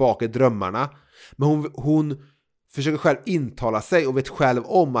 Han kommer tillbaka i drömmarna. Men hon försöker själv intala sig och vet själv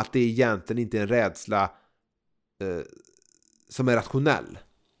om att det egentligen inte är en rädsla som är rationell.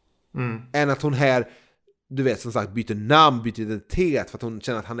 Än att hon här, du vet, som sagt, byter namn, byter identitet för att hon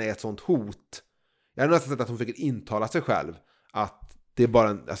känner att han är ett sånt hot. Jag har nästan sett att hon försöker intala sig själv att det är bara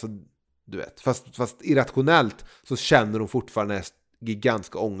en, alltså, du vet, fast irrationellt så känner hon fortfarande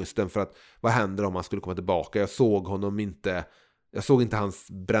gigantiska ångesten för att vad händer om han skulle komma tillbaka? Jag såg honom inte Jag såg inte hans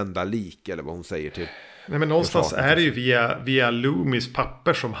brända lik eller vad hon säger till. Nej, men någonstans är det ju via Loomis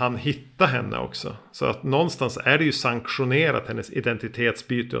papper som han hittar henne också. Så att någonstans är det ju sanktionerat hennes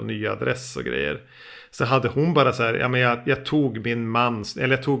identitetsbyte och nya adress och grejer. Så hade hon bara så här, ja, men jag tog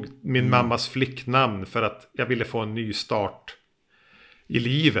min mammas flicknamn för att jag ville få en ny start i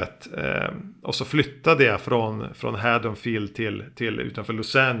livet. Och så flyttade jag från Haddonfield till utanför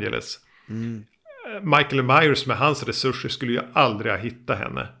Los Angeles. Michael Myers med hans resurser skulle ju aldrig ha hittat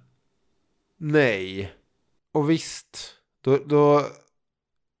henne. Nej. Och visst, då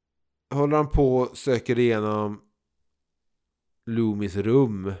håller han på och söker igenom Loomis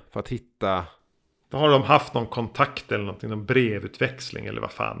rum för att hitta. Då har de haft någon kontakt eller någonting, någon brevutväxling eller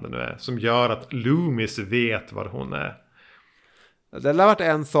vad fan det nu är, som gör att Loomis vet var hon är. Det hade varit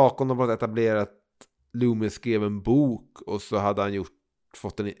en sak om de hade etablerat att Loomis skrev en bok och så hade han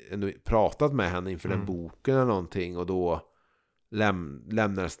pratat med henne inför den boken eller någonting, och då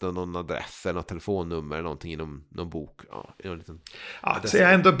lämnades det någon adress eller något telefonnummer eller någonting i någon bok. Så jag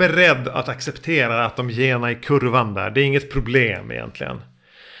är ändå beredd att acceptera att de gena i kurvan där. Det är inget problem egentligen.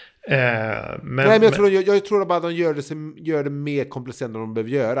 Men jag tror bara att de gör det mer komplicerat än de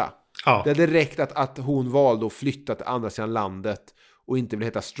behöver göra. Ja. Det är direkt att hon valde att flytta till andra sidan landet och inte vill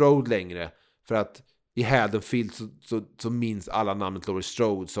heta Strode längre, för att i Haddonfield så minns alla namnet Laurie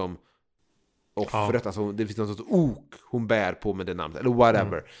Strode som offret. Alltså, det finns något sorts ok hon bär på med det namnet, eller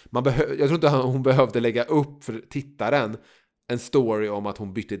whatever. Jag tror inte hon behövde lägga upp för tittaren en story om att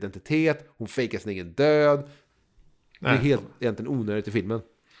hon bytte identitet, hon fejkar sin egen död. Det är helt egentligen onödigt i filmen.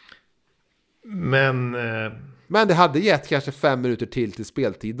 Men det hade gett kanske 5 minuter till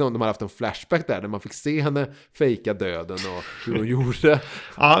speltiden om de hade haft en flashback där man fick se henne fejka döden och hur hon gjorde.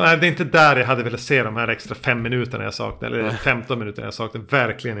 Ja, nej, det är inte där jag hade velat se de här extra 5 minuterna jag saknade, eller 15 minuterna jag saknade,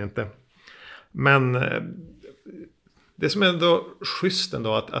 verkligen inte. Men det som är ändå schysst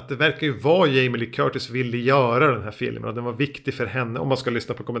ändå, att det verkar ju vara Jamie Lee Curtis ville göra den här filmen, och den var viktig för henne, om man ska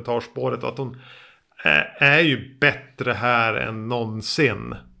lyssna på kommentarsspåret, och att hon är ju bättre här än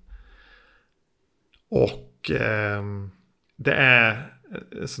någonsin. Och det är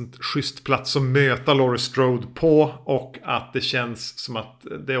en sån schysst plats att möta Laurie Strode på, och att det känns som att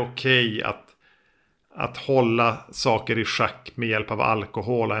det är okej att hålla saker i schack med hjälp av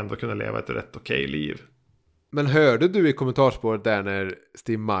alkohol och ändå kunna leva ett rätt okej liv. Men hörde du i kommentarspåret där när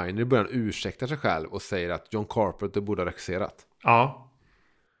Steve Miner börjar ursäkta sig själv och säger att John Carpenter borde ha regisserat? Ja.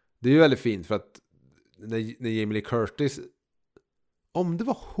 Det är ju väldigt fint, för att när Jamie Lee Curtis, om det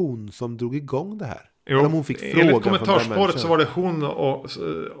var hon som drog igång det här. Jo, hon fick frågan, enligt kommentarspåret så var det hon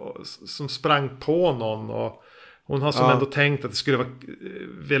som sprang på någon, och hon har som ändå tänkt att det skulle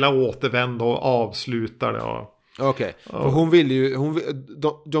vilja återvända och avsluta det. Okej, för hon ville ju,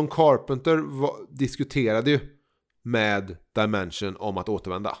 John Carpenter diskuterade ju med Dimension om att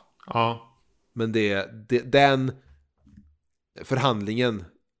återvända. Ja. Men den förhandlingen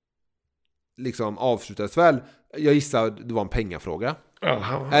liksom avslutades väl. Jag gissar det var en pengafråga.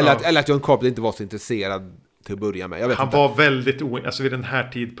 Eller att John Carpenter inte var så intresserad till att börja med. Han var väldigt alltså vid den här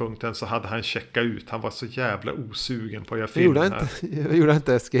tidpunkten så hade han checkat ut. Han var så jävla osugen på att göra film här. Jag gjorde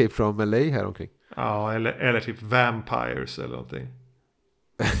inte Escape from LA här omkring. Ja, eller typ Vampires eller någonting.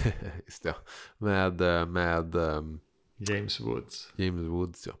 Just det. Med James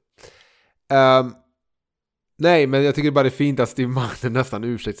Woods. Ja. Nej, men jag tycker bara det är fint att Steve Martin nästan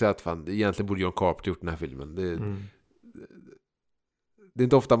ursäktar sig att fan, egentligen borde John Carpenter gjort den här filmen. Det är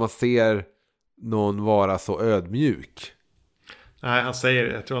inte ofta man ser någon vara så ödmjuk. Nej, han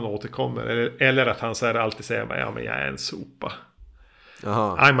säger, jag tror han återkommer. Eller att han alltid säger, ja men jag är en sopa.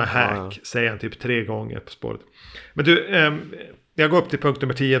 Aha. I'm a hack, säger han typ 3 gånger på spåret. Men du, jag går upp till punkt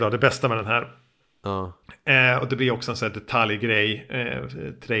nummer 10 då, det bästa med den här. Och det blir också en sån här detaljgrej,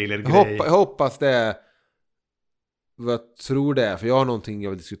 trailergrej. Jag hoppas det är, vad jag tror det är, för jag har någonting jag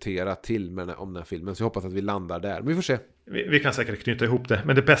vill diskutera till om den här filmen, så jag hoppas att vi landar där. Men vi får se. Vi kan säkert knyta ihop det.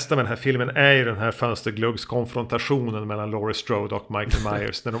 Men det bästa med den här filmen är ju den här fönstergluggskonfrontationen mellan Laurie Strode och Michael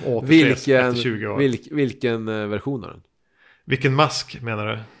Myers när de återses efter 20 år. Vilken version av den? Vilken mask menar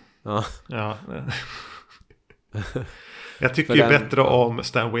du? Ja. Jag tycker ju bättre om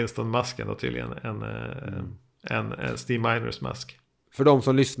Stan Winston-masken då tydligen än Steve Miners mask. För de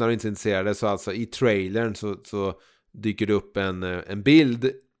som lyssnar och inte är intresserade, så alltså i trailern så dyker det upp en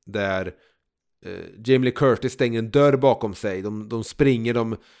bild där Jamie Lee Curtis stänger en dörr bakom sig. De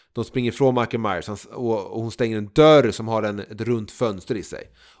springer från Michael Myers och hon stänger en dörr som har ett runt fönster i sig.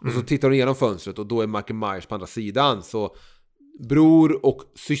 Och så tittar hon igenom fönstret och då är Michael Myers på andra sidan. Så bror och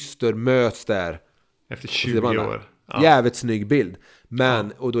syster möts där. Efter 20 år. Jävligt snygg bild.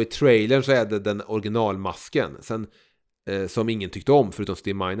 Men, och då i trailern så är det den originalmasken. Sen som ingen tyckte om förutom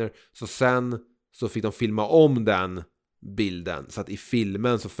Steve Miner. Så sen så fick de filma om den bilden, så att i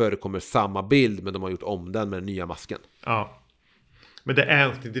filmen så förekommer samma bild, men de har gjort om den med den nya masken. Ja. Men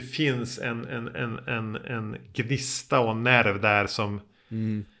det finns en gnista och en nerv där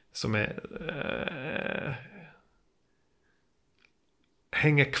som är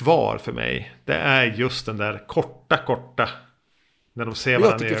hänger kvar för mig. Det är just den där korta när de ser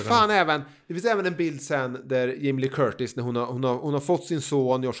varandra i ögonen. Fan det finns även en bild sen där Jamie Lee Curtis, när hon har fått sin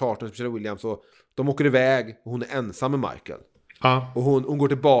son Josh Hartnett och Michelle Williams, och de åker iväg och hon är ensam med Michael. Ja. Och hon går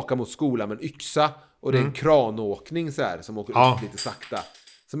tillbaka mot skolan med en yxa, och det är en kranåkning så här, som åker upp lite sakta.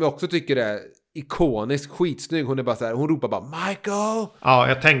 Som jag också tycker är ikonisk, skitsnygg. Hon är bara så här, hon ropar bara Michael. Ja,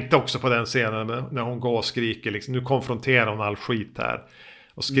 jag tänkte också på den scenen när hon går och skriker liksom, nu konfronterar hon all skit här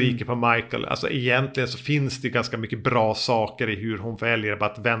och skriker på Michael. Alltså egentligen så finns det ganska mycket bra saker i hur hon väljer bara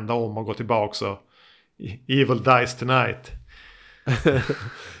att vända om och gå tillbaka, så Evil dies tonight.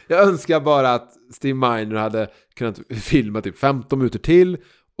 Jag önskar bara att Steve Miner hade kunnat filma typ 15 minuter till,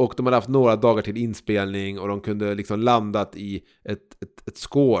 och de hade haft några dagar till inspelning, och de kunde liksom landat i ett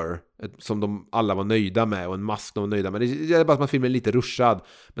score som de alla var nöjda med, och en mask de var nöjda med. Det är bara att man filmen är lite rushad,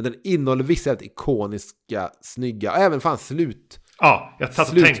 men den innehåller vissa ikoniska, snygga, och även fan jag satt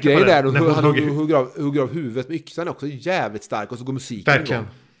och tänkte på det där, och hugger av huvudet med yxan är också jävligt stark, och så går musiken verkligen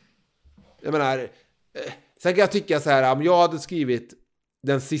igång. Jag menar, sen kan jag tycka så här, om jag hade skrivit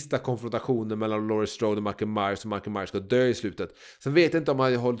den sista konfrontationen mellan Laurie Strode och Michael Myers, och Michael Myers ska dö i slutet. Sen vet jag inte om jag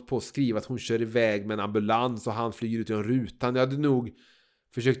hade hållit på att skriva att hon kör iväg med en ambulans och han flyger ut genom rutan. Jag hade nog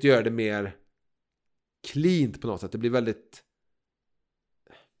försökt göra det mer cleant på något sätt. Det blir väldigt...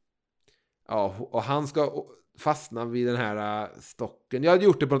 Ja, och han ska fastna vid den här stocken. Jag hade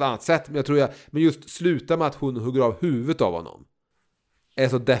gjort det på något annat sätt, men just sluta med att hon hugger av huvudet av honom är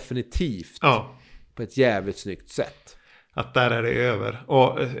så definitivt på ett jävligt snyggt sätt. Att där är det över.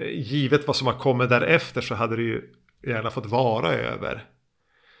 Och givet vad som har kommit därefter så hade det ju gärna fått vara över.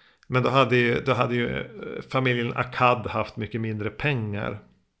 Men då hade ju familjen Akkad haft mycket mindre pengar.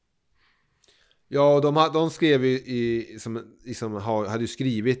 Ja, de skrev ju hade ju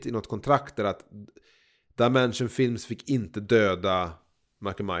skrivit i något kontrakt där att Dimension Films fick inte döda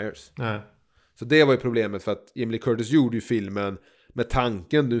Michael Myers. Nej. Så det var ju problemet, för att Jamie Lee Curtis gjorde ju filmen med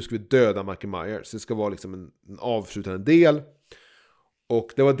tanken, nu ska vi döda Michael Myers. Det ska vara liksom en avslutande del. Och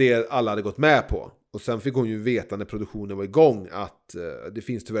det var det alla hade gått med på. Och sen fick hon ju veta när produktionen var igång att det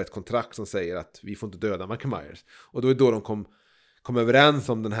finns tyvärr ett kontrakt som säger att vi får inte döda Michael Myers. Och då är då de kom överens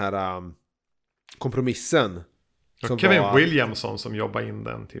om den här kompromissen. Som Kevin Williamson som jobbar in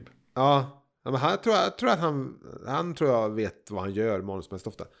den typ. Ja, men jag tror att han tror jag vet vad han gör manusmässigt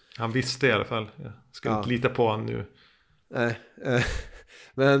ofta. Han visste i alla fall. Jag ska inte lita på han nu.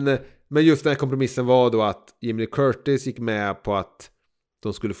 Men just den här kompromissen var då att Jamie Lee Curtis gick med på att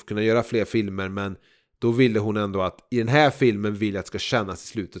de skulle kunna göra fler filmer, men då ville hon ändå att i den här filmen vill jag att det ska kännas i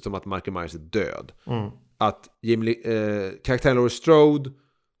slutet som att Michael Myers är död. Att karaktären Laurie Strode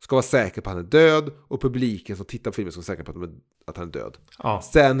ska vara säker på att han är död, och publiken som tittar på filmen ska vara säker på att han är död.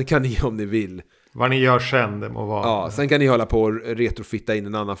 Sen kan ni, om ni vill, vad ni gör sen, det må vara. Sen kan ni hålla på och retrofitta in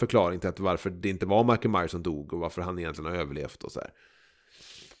en annan förklaring till att varför det inte var Michael Myers som dog och varför han egentligen har överlevt och så här.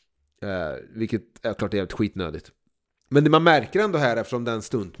 Vilket är klart jävligt skitnödigt. Men det man märker ändå här, eftersom den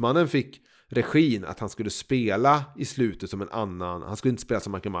stuntmannen fick regin, att han skulle spela i slutet som en annan. Han skulle inte spela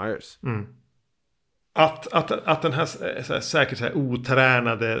som Michael Myers. Att den här säkert så här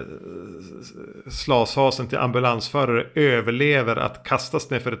otränade slashasen till ambulansförare överlever att kastas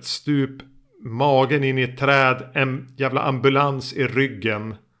ner för ett stup, magen in i ett träd, en jävla ambulans i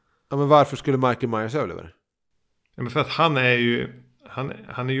ryggen. Ja, men varför skulle Michael Myers överleva? Ja, men för att han är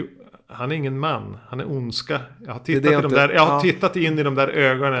ingen man. Han är ondska. Jag har tittat in i de där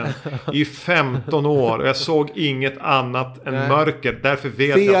ögonen i 15 år och jag såg inget annat än mörker. Därför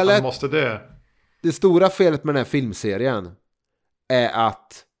vet jag att han måste dö. Det stora felet med den här filmserien är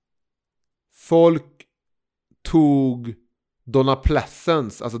att folk tog Donna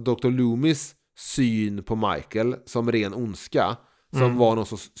Pleasence, alltså Dr. Loomis syn på Michael som ren ondska, som var någon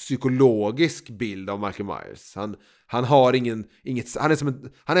sorts psykologisk bild av Michael Myers. Han har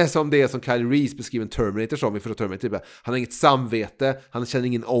han är som det som Kyle Reese beskriver Terminator som i första Terminator. Typ. Han har inget samvete, han känner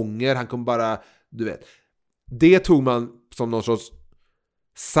ingen ånger, han kommer bara, du vet. Det tog man som någon sorts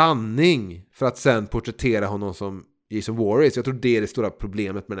sanning för att sen porträttera honom som Jason Voorhees. Jag tror det är det stora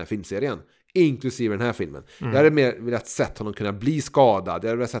problemet med den här filmserien, inklusive den här filmen. Jag hade mer velat sett honom kunna bli skadad. Jag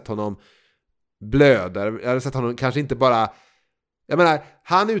hade velat sett honom blöda. Jag hade sett honom kanske inte bara... Jag menar,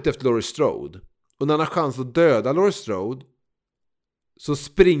 han är ute efter Laurie Strode. Och när han har chans att döda Laurie Strode så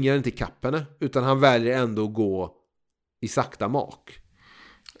springer han inte i kapp henne, utan han väljer ändå att gå i sakta mak.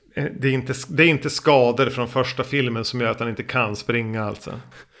 Det är inte skador från första filmen som gör att han inte kan springa alltså.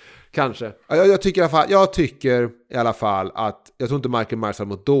 Kanske. Jag tycker i alla fall att jag tror inte Michael Myers har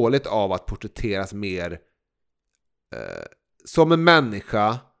mått dåligt av att porträtteras mer som en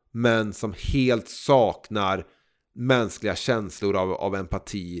människa, men som helt saknar mänskliga känslor av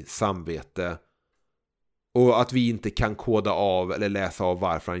empati, samvete, och att vi inte kan koda av eller läsa av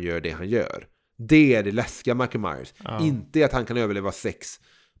varför han gör det han gör. Det är det läskiga Michael Myers. Inte att han kan överleva 6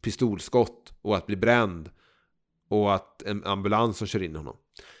 pistolskott och att bli bränd och att en ambulans som kör in honom.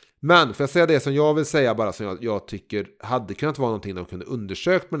 Men för att säga det som jag vill säga, bara som jag tycker hade kunnat vara någonting de kunde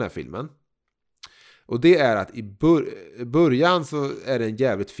undersökt med den här filmen. Och det är att i början så är det en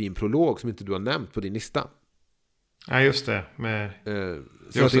jävligt fin prolog som inte du har nämnt på din lista. Ja, just det. Med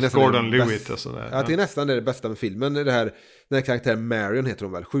Joseph Gordon-Levitt och sådär. Ja, det är nästan det bästa med filmen. Den här karaktären Marion heter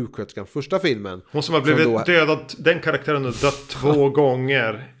hon väl, sjuksköterskan, första filmen. Hon som har blivit dödad, den karaktären har dött 2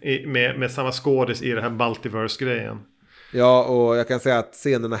 gånger med samma skådis i det här multiverse-grejen. Ja, och jag kan säga att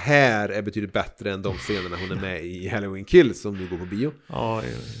scenerna här är betydligt bättre än de scenerna hon är med i Halloween Kills som nu går på bio. Ja.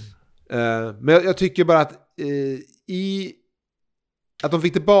 Men jag tycker bara att att de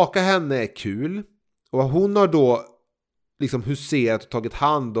fick tillbaka henne är kul. Och hon har då liksom huserat och tagit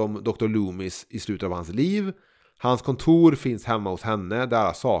hand om Dr. Loomis i slutet av hans liv. Hans kontor finns hemma hos henne, där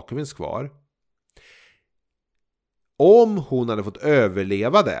alla saker finns kvar. Om hon hade fått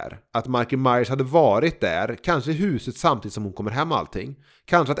överleva där, att Michael Myers hade varit där, kanske i huset samtidigt som hon kommer hem och allting.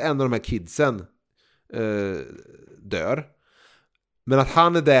 Kanske att en av de här kidsen dör. Men att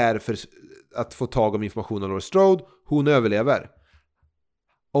han är där för att få tag om information om Laurie Strode, hon överlever.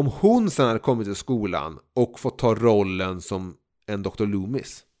 Om hon sen hade kommit till skolan och fått ta rollen som en Dr.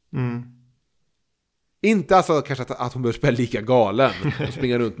 Loomis. Inte alltså kanske att hon bör spela lika galen och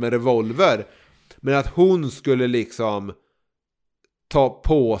springa runt med revolver. Men att hon skulle liksom ta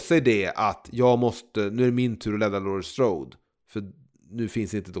på sig det att nu är det min tur att rädda Laurie Strode. För nu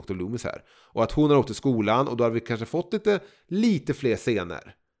finns inte Dr. Loomis här. Och att hon har åkt till skolan och då har vi kanske fått lite fler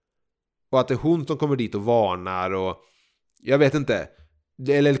scener. Och att det är hon som kommer dit och varnar och jag vet inte.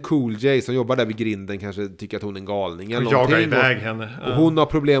 LL Cool J som jobbar där vid grinden kanske tycker att hon är en galning eller jagar iväg henne. Och hon har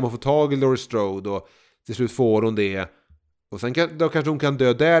problem att få tag i Laurie Strode och till slut får hon det. Och sen då kanske hon kan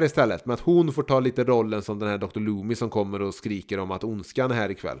dö där istället. Men att hon får ta lite rollen som den här Dr. Loomis som kommer och skriker om att ondskan är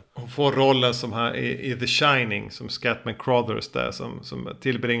här ikväll. Hon får rollen som här i The Shining, som Scatman Crothers där, som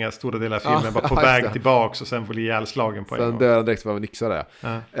tillbringar stora delar av filmen bara på väg tillbaks och sen får bli ihjälslagen på en gång. Sen dör han direkt för att nixa där.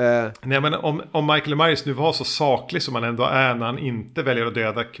 Nej, men om Michael Myers nu var så saklig som han ändå är när han inte väljer att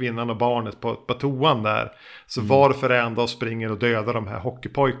döda kvinnan och barnet på toan där. Så varför är han då springer och dödar de här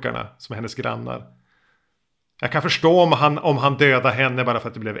hockeypojkarna som är hennes grannar? Jag kan förstå om han dödade henne bara för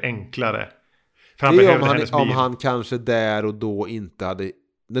att det blev enklare. För han behövde hennes bil. Om han kanske där och då inte hade...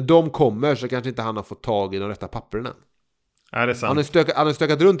 När de kommer så kanske inte han har fått tag i de rätta papperna. Är det sant? Han har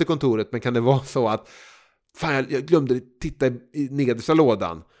stökat runt i kontoret, men kan det vara så att... Fan, jag glömde titta i nedersta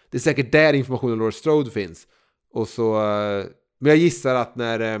lådan. Det är säkert där informationen om Laurie Strode finns. Och så... Men jag gissar att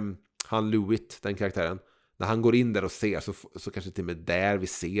när han Lewitt, den karaktären, när han går in där och ser så kanske till och med där vi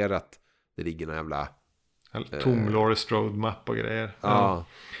ser att det ligger någon jävla... tom Laurie Strode-mapp och grejer. Ja.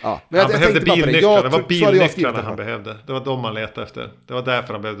 Men han behövde bilnycklarna. Det var bilnycklarna han behövde. Det var de man letade efter. Det var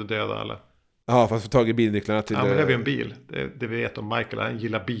därför han behövde döda alla. Ja, för att få tag i bilnycklarna till... Han behöver en bil. Det vi vet om Michael. Han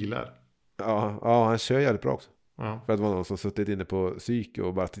gillar bilar. Ja, han kör jävligt bra också. Ja. För att vara någon som suttit inne på psyk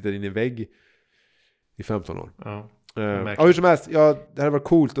och bara tittat in i vägg i 15 år. Ja, hur som helst. Det hade varit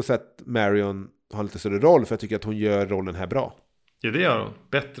coolt att se Marion ha lite större roll, för jag tycker att hon gör rollen här bra. Ja, det gör hon.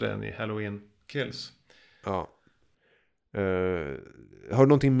 Bättre än i Halloween Kills. Ja. Har du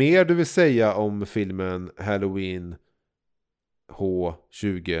någonting mer du vill säga om filmen Halloween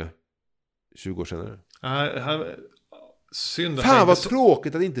H20 20 år senare? Synd. Fan vad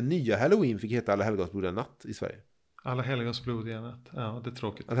tråkigt att inte nya Halloween fick heta Alla helgons blodiga natt i Sverige. Alla helgons blodiga natt. Ja, det är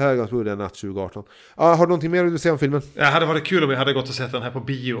tråkigt. Alla helgons blodiga natt 2018. Har du någonting mer du vill säga om filmen? Det hade varit kul om jag hade gått och sett den här på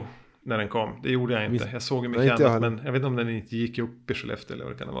bio när den kom. Det gjorde jag inte. Jag såg mycket annat, men jag vet inte om den inte gick upp i Skellefteå eller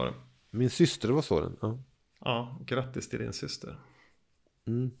vad det kan vara. Min syster var så den. Ja, grattis till din syster.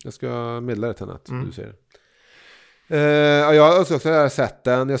 Jag ska meddela det till henne att du ser det. Jag har också sett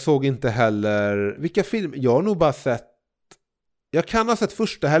den. Jag såg inte heller... Vilka filmer? Jag har nog bara sett... Jag kan ha sett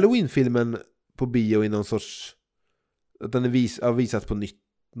första Halloween-filmen på bio i någon sorts... Att den har visats på nytt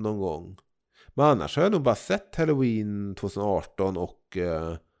någon gång. Men annars har jag nog bara sett Halloween 2018 och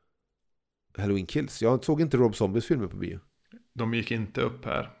Halloween Kills. Jag såg inte Rob Zombies filmer på bio. De gick inte upp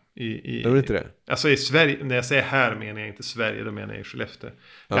här. Det var inte det? Alltså i Sverige, när jag säger här menar jag inte Sverige, då menar jag i Skellefteå.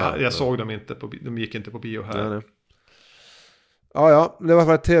 Jag såg dem inte de gick inte på bio här. Ja, det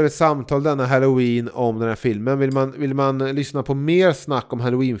var ett trevligt samtal denna Halloween om den här filmen. Vill man lyssna på mer snack om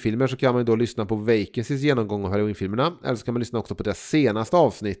Halloween-filmer så kan man då lyssna på Vacancys genomgång av Halloween-filmerna. Eller så kan man lyssna också på det senaste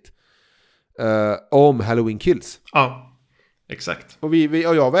avsnitt om Halloween Kills. Ja, exakt. Och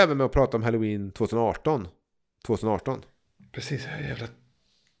jag var även med och pratade om Halloween 2018. Precis, jävla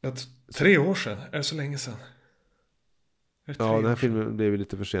 3 år sedan. Är det så länge sedan? Ja, den här filmen blev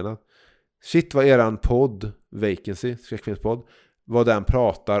lite försenad. Shit, vad eran podd, Vacancy, skräckfilmspodd, vad den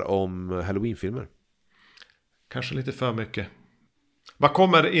pratar om Halloween-filmer. Kanske lite för mycket. Vad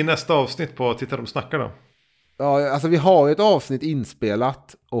kommer i nästa avsnitt på Titta de snackar då? Ja, alltså vi har ju ett avsnitt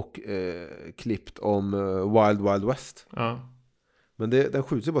inspelat och klippt om Wild Wild West. Ja. Men den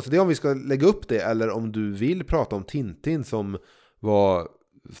skjuts ju bara. Så det är om vi ska lägga upp det eller om du vill prata om Tintin som var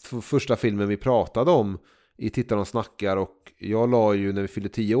första filmen vi pratade om i Titta de snackar, och jag la ju när vi fyllde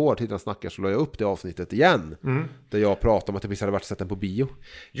 10 år Titta de snackar så la jag upp det avsnittet igen där jag pratade om att jag precis hade varit sett den på bio.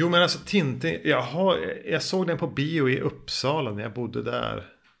 Jo, men alltså Tintin, jag såg den på bio i Uppsala när jag bodde där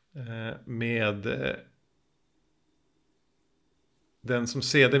med den som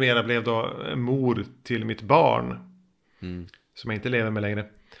sedermera blev då mor till mitt barn som jag inte lever med längre.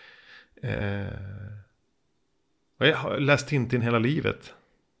 Och jag har läst Tintin hela livet.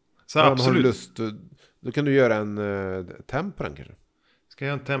 Så ja, absolut. Har du lust, då kan du göra en temp på den kanske. Ska jag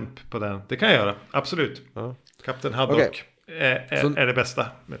göra en temp på den? Det kan jag göra, absolut. Ja. Kapten Haddock är det bästa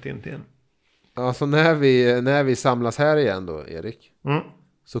med Tintin. Ja, så när vi samlas här igen då, Erik,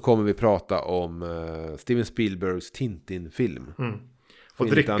 så kommer vi prata om Steven Spielbergs Tintin-film. Och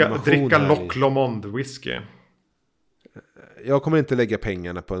dricka Loch Lomond whisky. Jag kommer inte lägga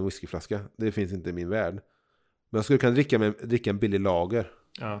pengarna på en whiskyflaska. Det finns inte i min värld. Men jag skulle kunna dricka en billig lager.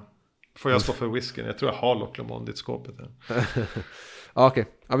 Ja. Får jag stå för whiskyn? Jag tror jag har Loch Lomond i skåpet. Okej.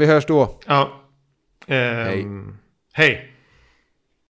 Ja, vi hörs då. Ja. Hej. Hej.